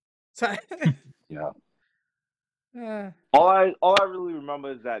 So, yeah. All I really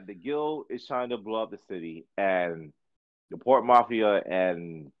remember is that the Guild is trying to blow up the city, and the Port Mafia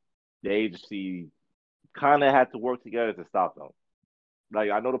and the agency kind of had to work together to stop them.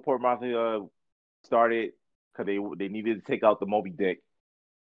 Like I know the Port Mafia started because they needed to take out the Moby Dick,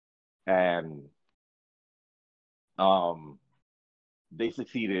 and they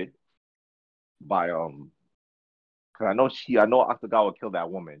succeeded by because I know Akutagawa killed that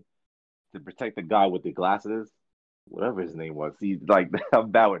woman to protect the guy with the glasses, whatever his name was. He's like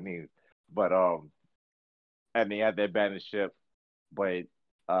I'm bad with names, but and they had their abandoned ship, but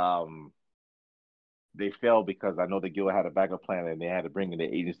they failed because I know the Guild had a backup plan and they had to bring in the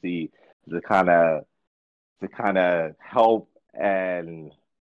agency to kind of help. And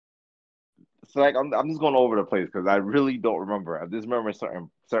so like I'm just going over the place because I really don't remember. I just remember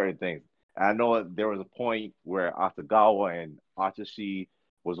certain things. And I know there was a point where Akutagawa and Achashi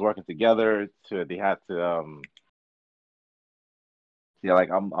was working together they had to yeah,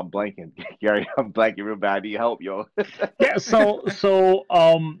 like I'm blanking, Gary. I'm blanking real bad. I need help, yo. Yeah. So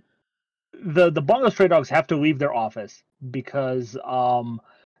the Bungo Stray Dogs have to leave their office because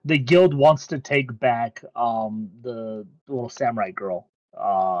the Guild wants to take back the little samurai girl.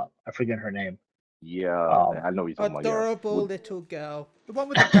 I forget her name. Yeah, I know you're talking about. Adorable little girl, the one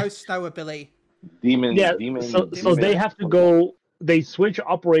with the ghost snow ability. Demon. So they have to go. They switch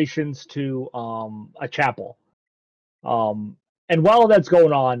operations to a chapel. And while that's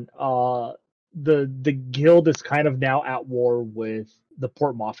going on, the Guild is kind of now at war with the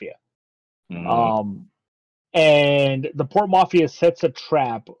Port Mafia. Mm-hmm. And the Port Mafia sets a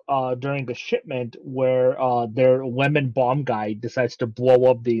trap during the shipment where their lemon bomb guy decides to blow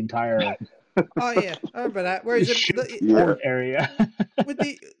up the entire Oh yeah, I remember that. Whereas Short area. with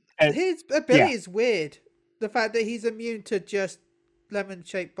the And his ability is weird. The fact that he's immune to just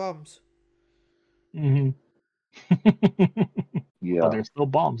lemon-shaped bombs. hmm Yeah. but they're still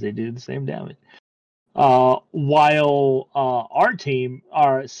bombs. They do the same damage. While our team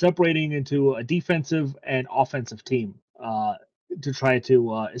are separating into a defensive and offensive team to try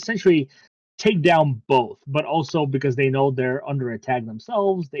to essentially take down both, but also because they know they're under attack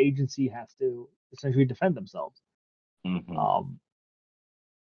themselves, the agency has to essentially defend themselves. Hmm.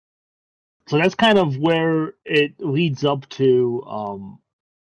 So that's kind of where it leads up to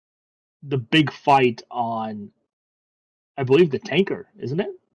the big fight on, I believe, the tanker, isn't it?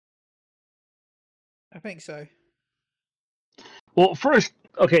 I think so. Well, first,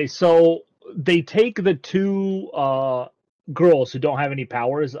 okay, so they take the two girls who don't have any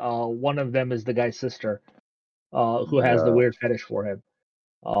powers. One of them is the guy's sister, who has the Yeah. weird fetish for him.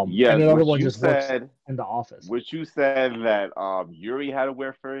 Yes, And another what one you just works said. in the office. What you said that Yuri had to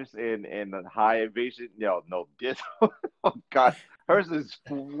wear first in the high invasion. No, this. Oh God, hers is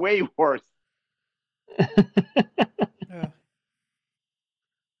way worse. Yeah.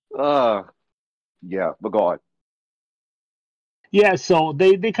 Yeah, but go on. Yeah, so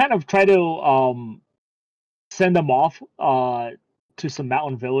they kind of try to send them off to some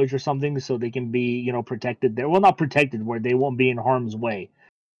mountain village or something so they can be protected there. Well, not protected, where they won't be in harm's way.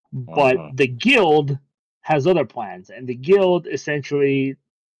 But Mhm. the guild has other plans, and the guild essentially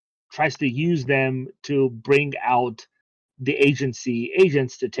tries to use them to bring out the agency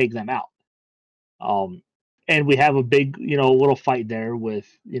agents to take them out. And we have a big little fight there with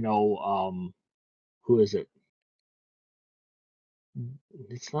who is it?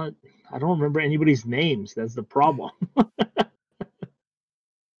 It's not. I don't remember anybody's names. That's the problem.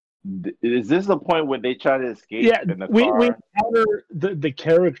 Is this the point where they try to escape Yeah, in the we car? encounter the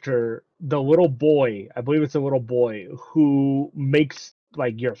character, the little boy. I believe it's a little boy who makes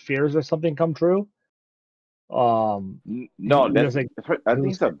like your fears or something come true. No, He was like, I he think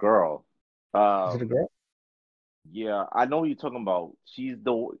was. it's a girl. Is it a girl? Yeah, I know what you're talking about. She's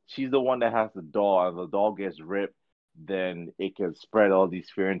the one that has the doll, and the doll gets ripped, then it can spread all these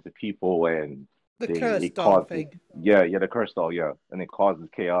fear into people, and The curse it doll causes, thing. yeah, the curse doll, yeah, and it causes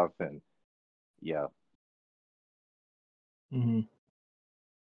chaos, and yeah. hmm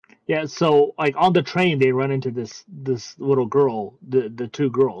Yeah, so like on the train, they run into this little girl, the two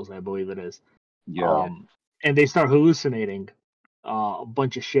girls, I believe it is. Yeah. And they start hallucinating a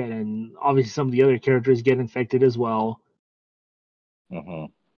bunch of shit, and obviously some of the other characters get infected as well. Hmm.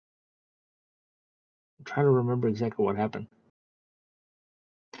 I'm trying to remember exactly what happened.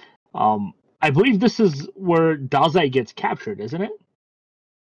 I believe this is where Dazai gets captured, isn't it?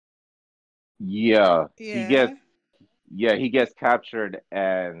 Yeah, Yeah. he gets captured,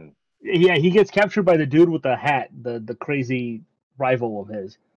 and Yeah, he gets captured by the dude with the hat, the crazy rival of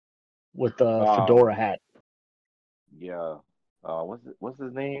his with the fedora um, hat. yeah, what's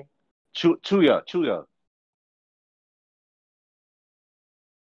his name? Chuya.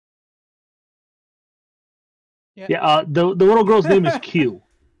 Yeah. Yeah, the little girl's name is Q.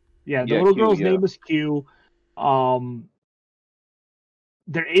 Yeah, the Yeah, little Q. girl's Yeah. name is Q. Um,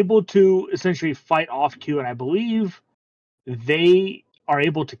 they're able to essentially fight off Q, and I believe they are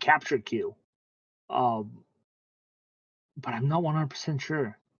able to capture Q. Um, but I'm not 100%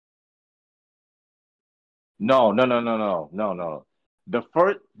 sure. No. The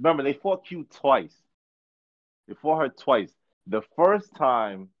first, remember, they fought Q twice. They fought her twice. The first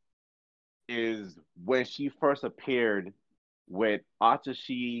time is when she first appeared with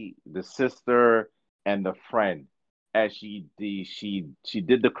Atashi, the sister, and the friend. And she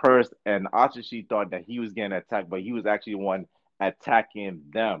did the curse, and Atashi thought that he was getting attacked, but he was actually the one attacking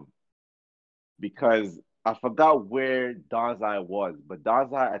them because I forgot where Danzai was, but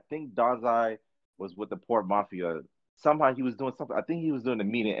I think Danzai was with the Port Mafia. Somehow he was doing something. I think he was doing a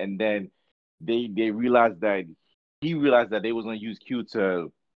meeting, and then they realized that he realized that they was gonna use Q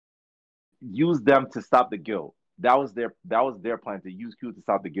to use them to stop the guild. That was their plan, to use Q to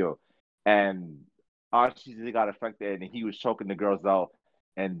stop the guild. And Ashi got affected, and he was choking the girls out.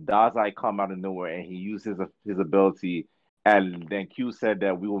 And Dazai come out of nowhere, and he used his ability. And then Q said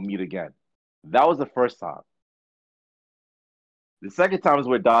that we will meet again. That was the first time. The second time is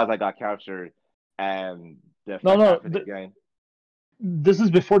where Dazai got captured, and the effect No, happened again. this is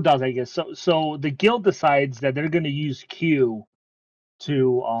before Dazai, I guess. So the guild decides that they're going to use Q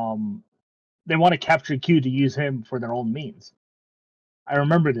to they want to capture Q to use him for their own means. I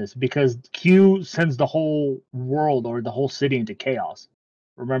remember this because Q sends the whole world or the whole city into chaos.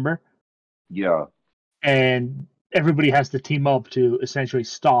 Remember? Yeah. And everybody has to team up to essentially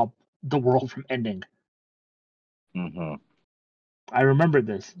stop the world from ending. Mm-hmm. I remember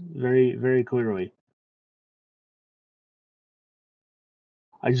this very, very clearly.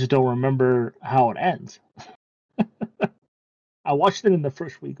 I just don't remember how it ends. I watched it in the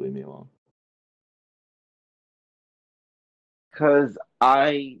first week. Leave me alone. Because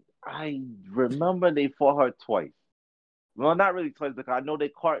I remember they fought her twice. Well, not really twice, because I know they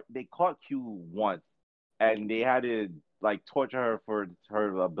caught Q once, and they had to like torture her for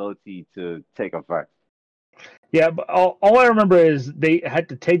her ability to take effect. Yeah, but all I remember is they had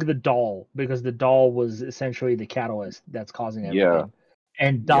to take the doll because the doll was essentially the catalyst that's causing everything. Yeah.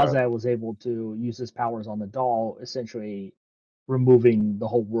 And Dazai was able to use his powers on the doll, essentially removing the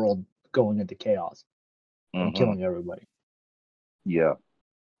whole world, going into chaos and killing everybody. Yeah.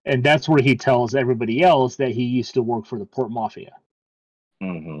 And that's where he tells everybody else that he used to work for the Port Mafia.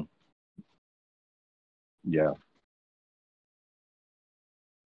 Mm-hmm. Yeah.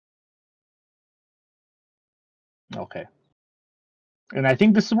 Okay. And I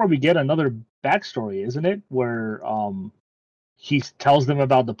think this is where we get another backstory, isn't it? Where he tells them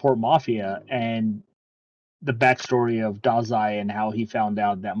about the Port Mafia and the backstory of Dazai and how he found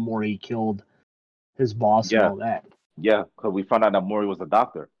out that Mori killed his boss and all that. Yeah, because we found out that Mori was a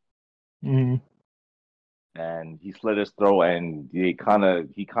doctor. Mm-hmm. And he slit his throat, and he kind of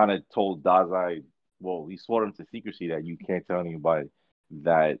told Dazai, well, he swore him to secrecy that you can't tell anybody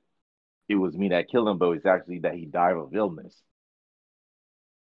that it was me that killed him, but it's actually that he died of illness.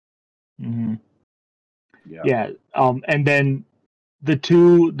 Mm-hmm. Yeah. And then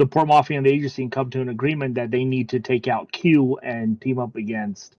the Port Mafia and the agency come to an agreement that they need to take out Q and team up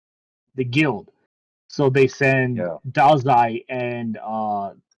against the guild. So they send Dazai and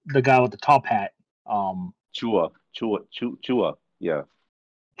the guy with the top hat. Chua. Yeah.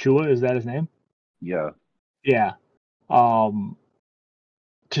 Chua, is that his name? Yeah. Yeah. To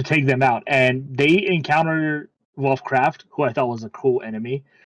take them out. And they encounter Wolfcraft, who I thought was a cool enemy,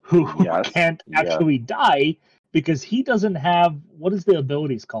 who can't actually die because he doesn't have, what is the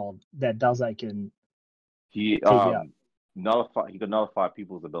abilities called that Dazai can take out? He can nullify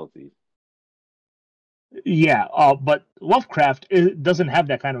people's abilities. Yeah, but Lovecraft doesn't have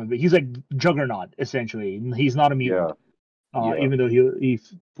that kind of ability. He's like Juggernaut, essentially. He's not a mutant, even though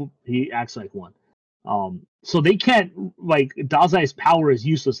he acts like one. So they can't, like, Dazai's power is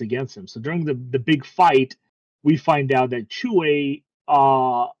useless against him. So during the big fight, we find out that Chue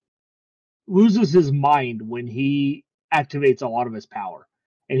loses his mind when he activates a lot of his power,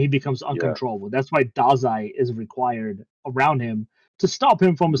 and he becomes uncontrollable. That's why Dazai is required around him to stop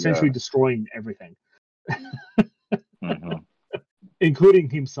him from essentially destroying everything. Including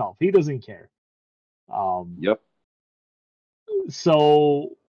himself. He doesn't care.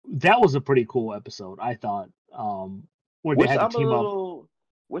 So that was a pretty cool episode, I thought. Where they had to team up.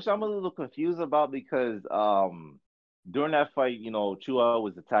 Which I'm a little confused about because during that fight, Chua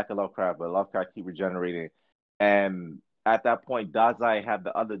was attacking Lovecraft, but Lovecraft keep regenerating. And at that point, Dazai had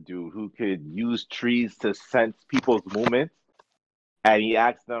the other dude who could use trees to sense people's movements. And he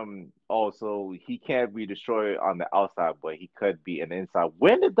asked them, so he can't be destroyed on the outside, but he could be on the inside.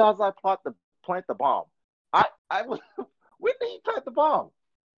 When did Dazai plant the bomb? When did he plant the bomb?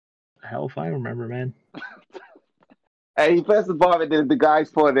 Hell if I remember, man. And he plants the bomb, and then the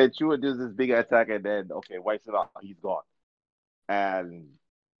guy's pulling it. Chua does this big attack, and then, wipes it off. He's gone. And,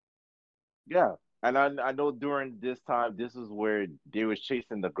 yeah. And I know during this time, this is where they was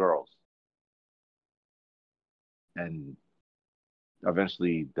chasing the girls. And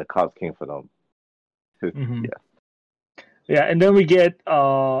eventually the cops came for them. Mm-hmm. Yeah, and then we get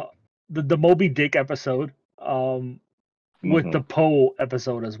the Moby Dick episode with the Poe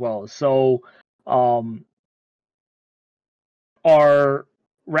episode as well. So our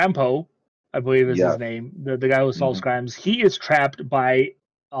Rampo, I believe is his name, the guy who solves crimes, he is trapped by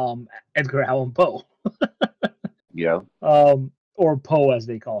Edgar Allan Poe. Or Poe as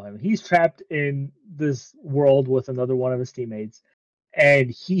they call him. He's trapped in this world with another one of his teammates, and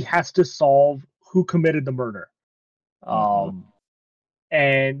he has to solve who committed the murder.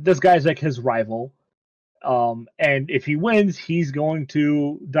 And this guy's like his rival. And if he wins, he's going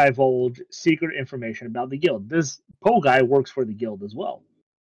to divulge secret information about the guild. This Poe guy works for the guild as well.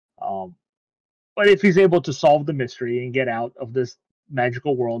 But if he's able to solve the mystery and get out of this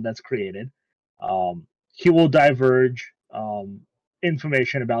magical world that's created, he will diverge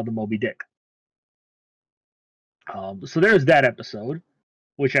information about the Moby Dick. So there's that episode,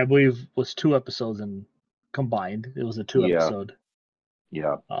 which I believe was 2 episodes and combined. It was a 2 episode.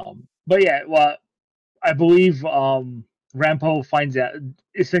 Yeah. But yeah, well, I believe Rampo finds out,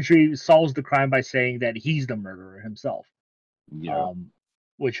 essentially solves the crime by saying that he's the murderer himself.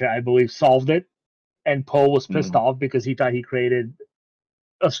 which I believe solved it. And Poe was pissed Mhm. off because he thought he created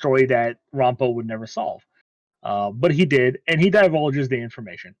a story that Rampo would never solve. But he did, and he divulges the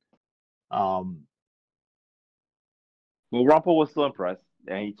information. Um, Well, Rumple was still impressed,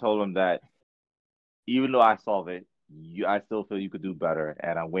 and he told him that even though I solve it, I still feel you could do better,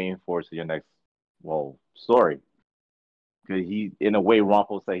 and I'm waiting forward to your next, story. Because he, in a way,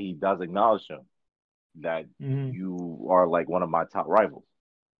 Rumple said he does acknowledge him that mhm, you are like one of my top rivals.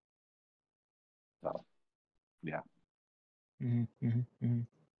 So, yeah. mhm, mhm, mhm.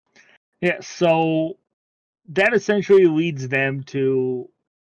 Yeah, so that essentially leads them to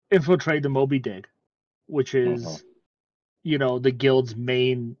infiltrate the Moby Dick, which Mm-hmm. is, the guild's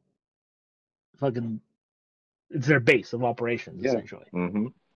main fucking. It's their base of operations, Yeah. essentially. Mm-hmm.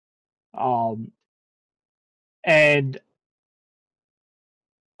 Um, and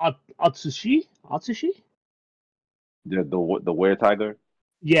Atsushi, The were tiger.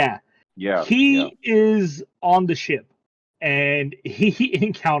 yeah, Yeah. Yeah. he is on the ship, and he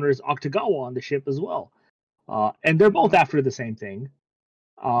encounters Octogawa on the ship as well. And they're both Mm-hmm. after the same thing.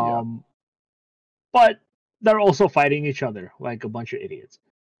 Yeah. Um, but they're also fighting each other like a bunch of idiots.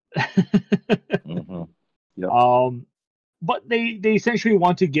 Mm-hmm. Yep. um, but they essentially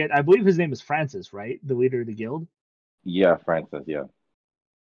want to get. I believe his name is Francis, right? The leader of the guild. Yeah, Francis. Yeah.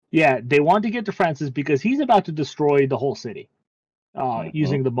 Yeah, they want to get to Francis because he's about to destroy the whole city Mm-hmm.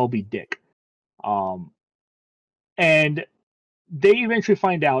 using the Moby Dick. Um, and they eventually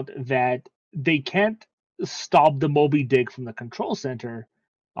find out that they can't stop the Moby Dick from the control center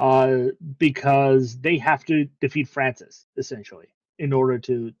because they have to defeat Francis essentially in order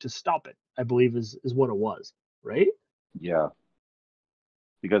to stop it. I believe is what it was, right? Yeah.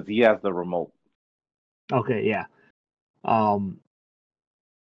 Because he has the remote. Okay, yeah. Um,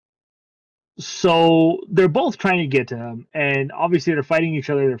 so they're both trying to get to him, and obviously they're fighting each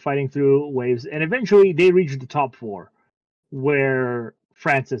other. They're fighting through waves, and eventually they reach the top floor where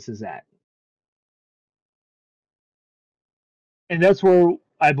Francis is at. And that's where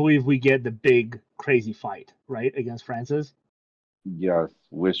I believe we get the big crazy fight, right, against Francis. Yes.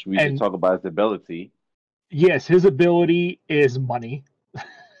 Which we should And talk about his ability. yes, his ability is money.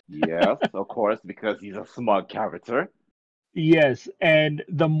 Yes, of course, because he's a smart character. Yes, and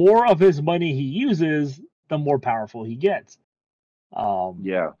the more of his money he uses, the more powerful he gets. Um,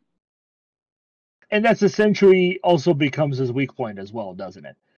 Yeah. and that's essentially also becomes his weak point as well, doesn't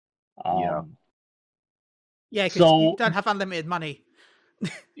it? Yeah. Yeah, because you So don't have unlimited money.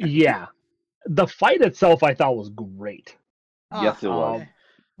 yeah, the fight itself I thought was great. Yes, it was. Yeah.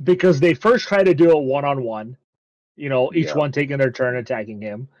 Because they first try to do it one on one, each Yeah. one taking their turn attacking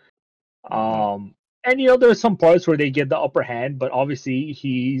him. Mm-hmm. And there's some parts where they get the upper hand, but obviously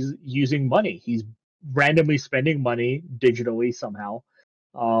he's using money. He's randomly spending money digitally somehow.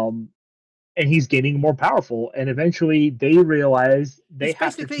 Um, and he's getting more powerful. And eventually they realize they He's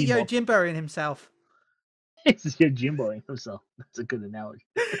have to basically team up. Yojimbo-ing himself. It's Jimboing himself. That's a good analogy.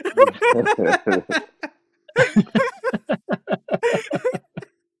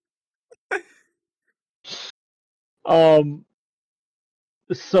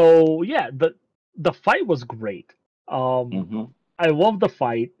 So yeah, the fight was great. Mm-hmm. I love the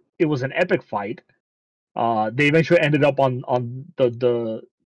fight. It was an epic fight. They eventually ended up on the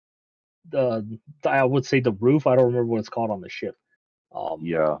I would say the roof. I don't remember what it's called on the ship.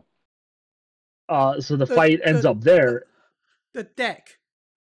 Yeah. So the fight ends up there. The deck.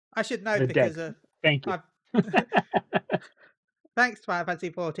 I should know The deck. because Thank you. thanks, Final Fantasy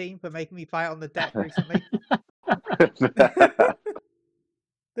 14, for making me fight on the deck recently.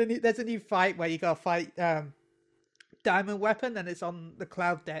 There's a new fight where you gotta fight Diamond Weapon, and it's on the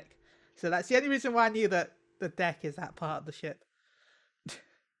cloud deck. So that's the only reason why I knew that the deck is that part of the ship.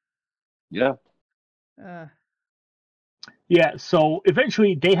 Yeah. Yeah, so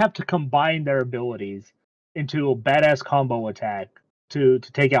eventually they have to combine their abilities into a badass combo attack to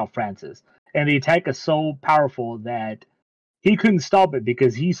take out Francis. And the attack is so powerful that he couldn't stop it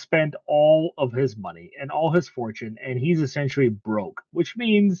because he spent all of his money and all his fortune, and he's essentially broke, which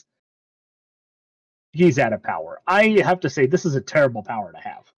means he's out of power. I have to say, this is a terrible power to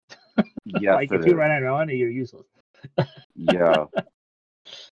have. Yes, Like, if you run out of money, you're useless. Yeah.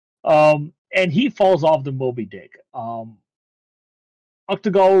 And he falls off the Moby Dick.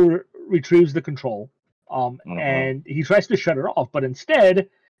 Octagon retrieves the control, and he tries to shut it off, but instead,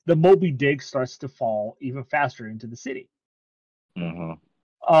 the Moby Dick starts to fall even faster into the city. Mm-hmm.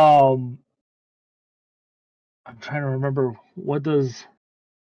 I'm trying to remember, what does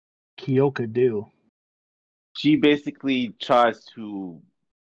Kyoka do? She basically tries to,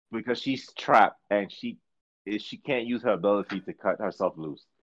 because she's trapped and she is she can't use her ability to cut herself loose.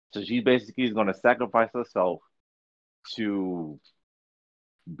 So she basically is going to sacrifice herself to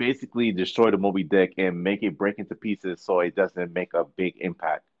basically destroy the Moby Dick and make it break into pieces so it doesn't make a big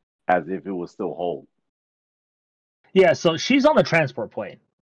impact as if it was still whole. Yeah, so she's on the transport plane.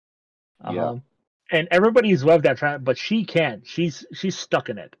 Yeah. And everybody's left that but she can't. She's stuck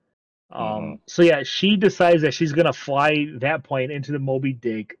in it. So yeah, she decides that she's gonna fly that plane into the Moby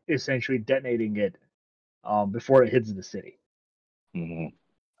Dick, essentially detonating it before it hits the city.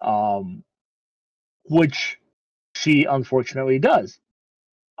 Which she unfortunately does.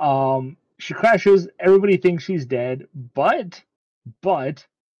 She crashes. Everybody thinks she's dead, but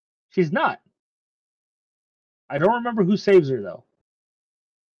she's not. I don't remember who saves her though.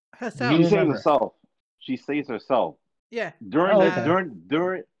 Herself. She saves herself. She saves herself. Yeah. During that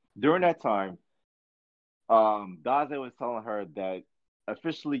time, Daze was telling her that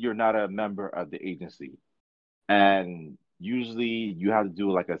officially you're not a member of the agency, and usually you have to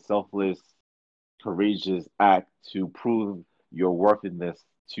do like a selfless, courageous act to prove your worthiness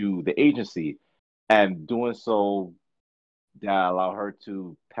to the agency, and doing so that allowed her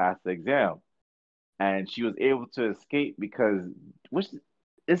to pass the exam, and she was able to escape because which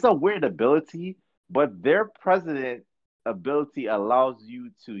it's a weird ability, but their president ability allows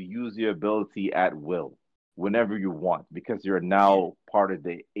you to use your ability at will whenever you want because you're now part of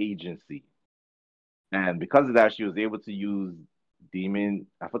the agency. And because of that, she was able to use demon.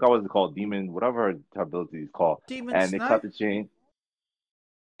 I forgot what it's called. Demon, whatever her ability is called. Demon and Snow? They cut the chain.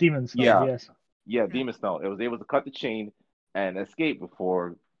 Demon Snow, Yeah. yes. Yeah, Demon Snow. It was able to cut the chain and escape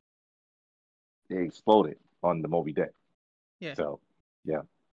before they exploded on the Moby Dick. Yeah. So, yeah.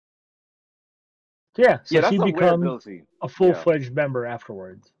 Yeah, so that's she a weird becomes ability. a full-fledged member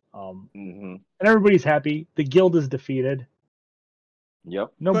afterwards. And everybody's happy. The guild is defeated.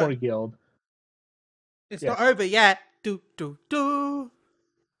 Yep. No more guild. It's not over yet. Do.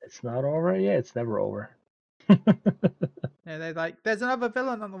 It's not over yet. It's never over. Yeah, they're like, there's another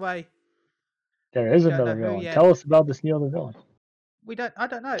villain on the way. There is We don't another know who villain. yet. Tell us about this new other villain. I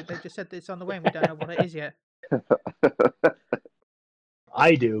don't know. They just said it's on the way and we don't know what it is yet.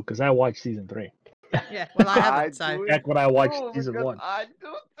 I do, because I watched season 3. Yeah, well, I haven't, so. Back when I watched season 1. I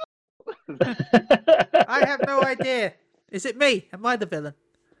do. I have no idea. Is it me? Am I the villain?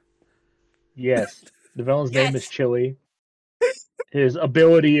 Yes. The villain's name is Chili. His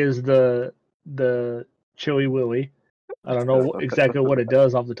ability is the Chili Willy. I don't know exactly what it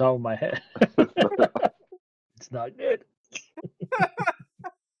does off the top of my head. It's not good.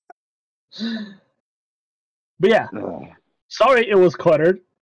 But yeah. Sorry it was cluttered.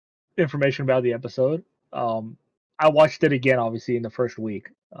 Information about the episode. I watched it again, obviously, in the first week.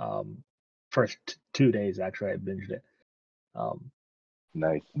 First 2 days, actually, I binged it.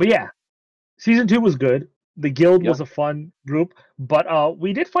 Nice. But yeah, season 2 was good. The guild was a fun group, but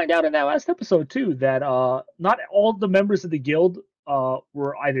we did find out in that last episode too that not all the members of the guild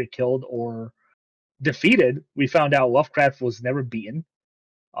were either killed or defeated. We found out Lovecraft was never beaten.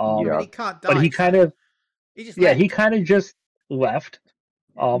 But he can't die. But he kind of just left.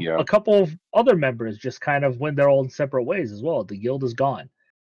 A couple of other members just kind of went their own separate ways as well. The guild is gone.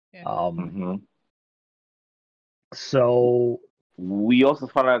 Yeah. So we also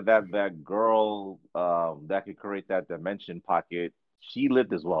found out that that girl that could create that dimension pocket, she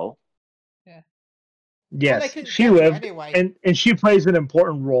lived as well. Yeah. Yes, she lived, anyway. and she plays an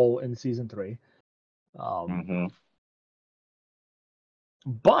important role in season 3.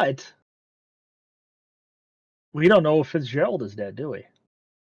 But we don't know if Fitzgerald is dead, do we?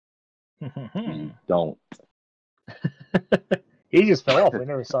 We don't. He just fell off. We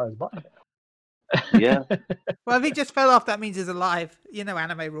never saw his body. Yeah. Well, if he just fell off, that means he's alive. You know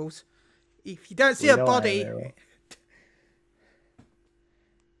anime rules. If you don't see a body,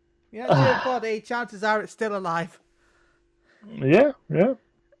 chances are it's still alive. Yeah.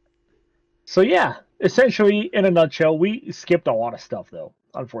 So yeah, essentially, in a nutshell, we skipped a lot of stuff though,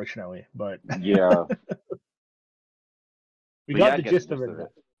 unfortunately. But yeah, we got the gist of it.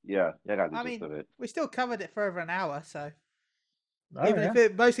 Yeah, I got the gist of it. We still covered it for over an hour, so. Even if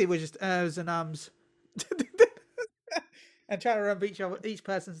it mostly was just ers and ums. And trying to remember each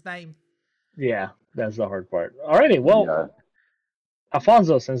person's name. Yeah, that's the hard part. Alrighty, well,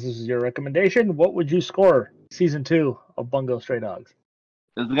 Alfonso, since this is your recommendation, what would you score season 2 of Bungo Stray Dogs?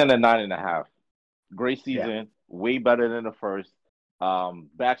 This is gonna 9.5. Great season, way better than the first.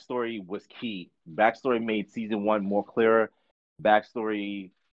 Backstory was key. Backstory made season 1 more clearer.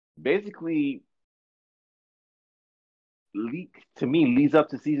 Backstory basically leads up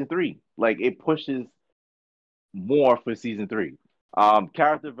to season 3. Like it pushes more for season 3.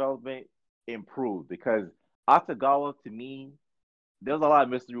 Character development improved because Atagawa, to me, there was a lot of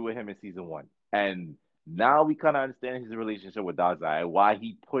mystery with him in season one, and now we kind of understand his relationship with Dazai and why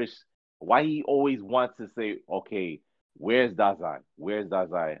he always wants to say, okay, where's Dazai? Where's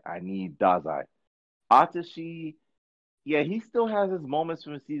Dazai? I need Dazai. Atashi, yeah, he still has his moments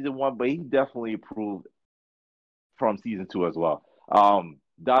from season one, but he definitely improved from season two as well.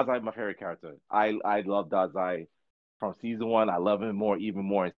 Dazai, my favorite character. I love Dazai from season one. I love him even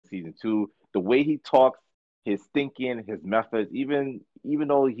more in season two. The way he talks, his thinking, his methods, even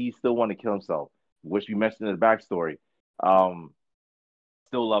though he still want to kill himself, which we mentioned in the backstory,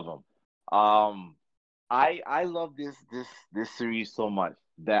 still love him. I love this series so much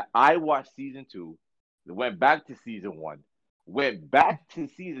that I watched season two, went back to season one, went back to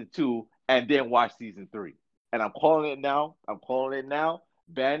season two, and then watched season three. And I'm calling it now. I'm calling it now.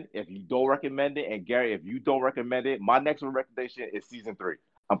 Ben, if you don't recommend it, and Gary, if you don't recommend it, my next recommendation is season three.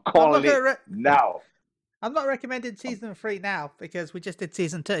 I'm calling it now. I'm not recommending season 3 now because we just did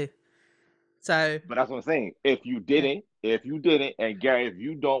season 2. So, but that's what I'm saying. If you didn't, and Gary, if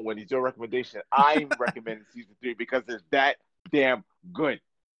you don't, when it's your recommendation, I'm recommending season 3 because it's that damn good.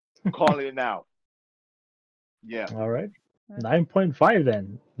 Call it now. Yeah. All right. 9.5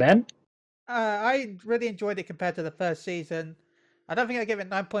 then. Ben? I really enjoyed it compared to the first season. I don't think I'll give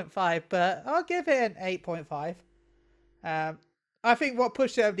it 9.5, but I'll give it an 8.5. I think what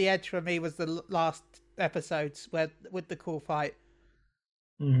pushed it over the edge for me was the last episodes with the cool fight.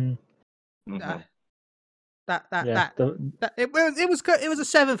 Mm-hmm. It was a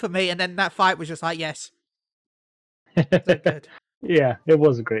 7 for me, and then that fight was just like, yes. So good. Yeah, it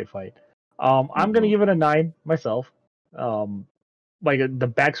was a great fight. I'm gonna give it a 9 myself. Like the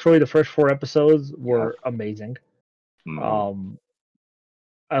backstory, the first 4 episodes were amazing.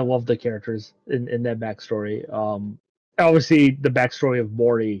 I love the characters in that backstory. Obviously the backstory of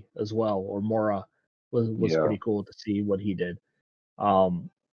Mori as well, or Mora, was pretty cool to see what he did.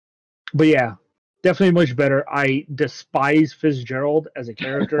 But yeah, definitely much better. I despise Fitzgerald as a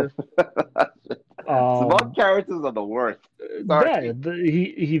character. Small characters are the worst. Yeah,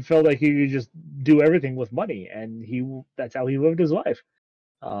 he felt like he could just do everything with money, and that's how he lived his life.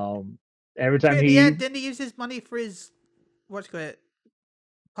 Every time didn't he use his money for his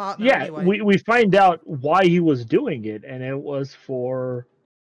partner? Yeah, anyway? we find out why he was doing it, and it was for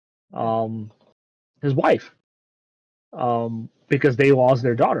his wife, because they lost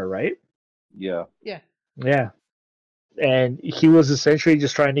their daughter, right? Yeah, and he was essentially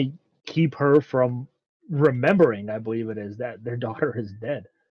just trying to keep her from remembering, I believe it is, that their daughter is dead.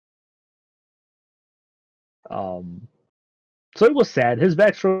 So it was sad. His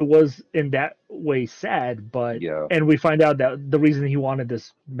backstory was in that way sad, but and we find out that the reason he wanted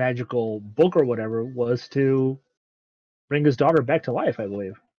this magical book or whatever was to bring his daughter back to life, I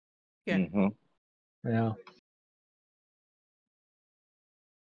believe. Yeah. Mm-hmm. Yeah.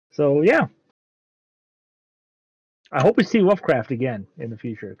 So yeah, I hope we see Lovecraft again in the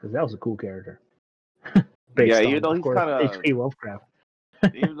future because that was a cool character. Even though he's kind of H.P. Lovecraft.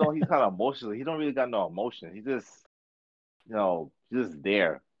 Even though he's kind of emotional, he don't really got no emotion. He just, just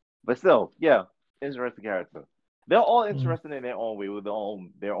there. But still, yeah, interesting character. They're all interesting in their own way with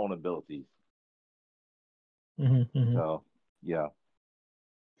their own abilities. Mm-hmm. So, yeah.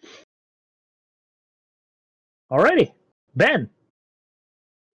 Alrighty, Ben.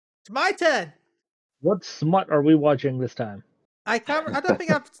 It's my turn. What smut are we watching this time? I don't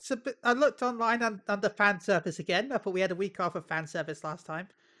think I looked online on the fan service again. I thought we had a week off of fan service last time.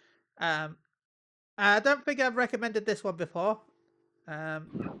 I don't think I've recommended this one before.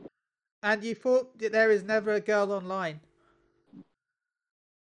 And you thought that there is never a girl online.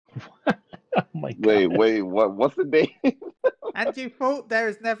 Oh my God. Wait, what's the name? And you thought there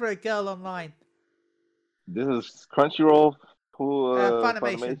is never a girl online. This is Crunchyroll.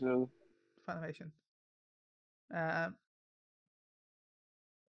 Funimation.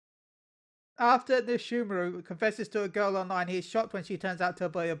 After Nishimaru confesses to a girl online, he is shocked when she turns out to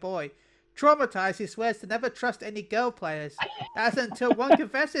be a boy. Traumatized, he swears to never trust any girl players. That's until one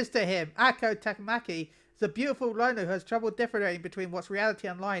confesses to him. Ako Takamaki is a beautiful loner who has trouble differentiating between what's reality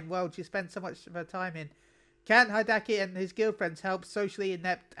and online world she spends so much of her time in. Can Hidaki and his girlfriends help socially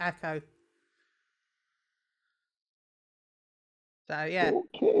inept Ako? So yeah.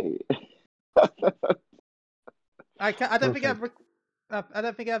 Okay. I don't think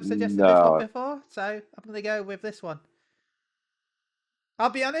I've suggested this one before, so I'm going to go with this one. I'll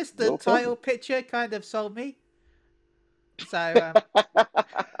be honest, the title picture kind of sold me. So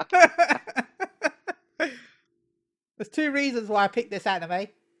there's 2 reasons why I picked this anime.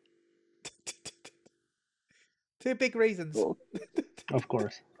 2 big reasons. Of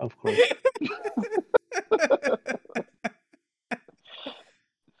course.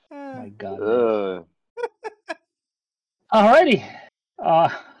 My God. Man. Uh, Alrighty.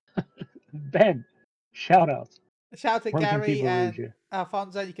 Ben, shout outs. Shout out to Where can Gary people reach and you?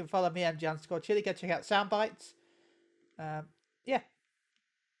 Alfonso. You can follow me, MG_Chili. Go check out Soundbites. Yeah.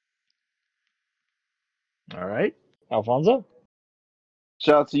 All right. Alfonso?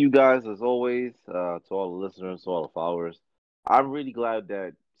 shout out to you guys as always, to all the listeners, to all the followers. I'm really glad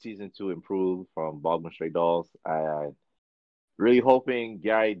that season 2 improved from Bogman Stray Dolls. I really hoping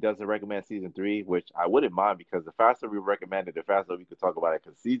Gary doesn't recommend season 3, which I wouldn't mind because the faster we recommend it, the faster we could talk about it.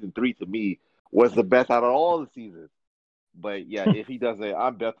 Because season 3 to me was the best out of all the seasons. But yeah, if he doesn't,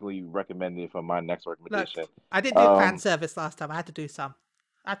 I'm definitely recommending it for my next Look, recommendation. I didn't do fan service last time. I had to do some.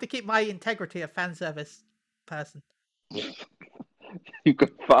 I have to keep my integrity of fan service person. You can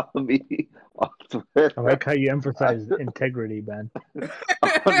follow me on Twitter. I like how you emphasize integrity, Ben. You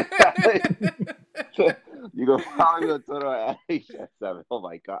can follow me on Twitter at HF7. Oh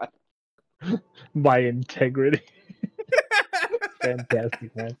my god. By integrity.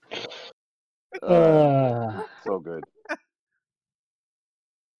 Fantastic, man. So good.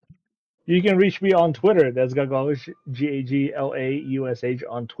 You can reach me on Twitter. That's Gaglalush, GAGLAUSH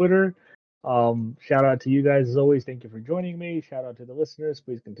on Twitter. Shout out to you guys as always. Thank you for joining me. Shout out to the listeners.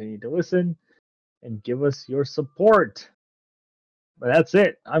 Please continue to listen and give us your support. But that's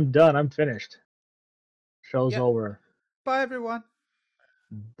it. I'm done. I'm finished. Show's over. Bye, everyone.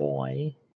 Boy.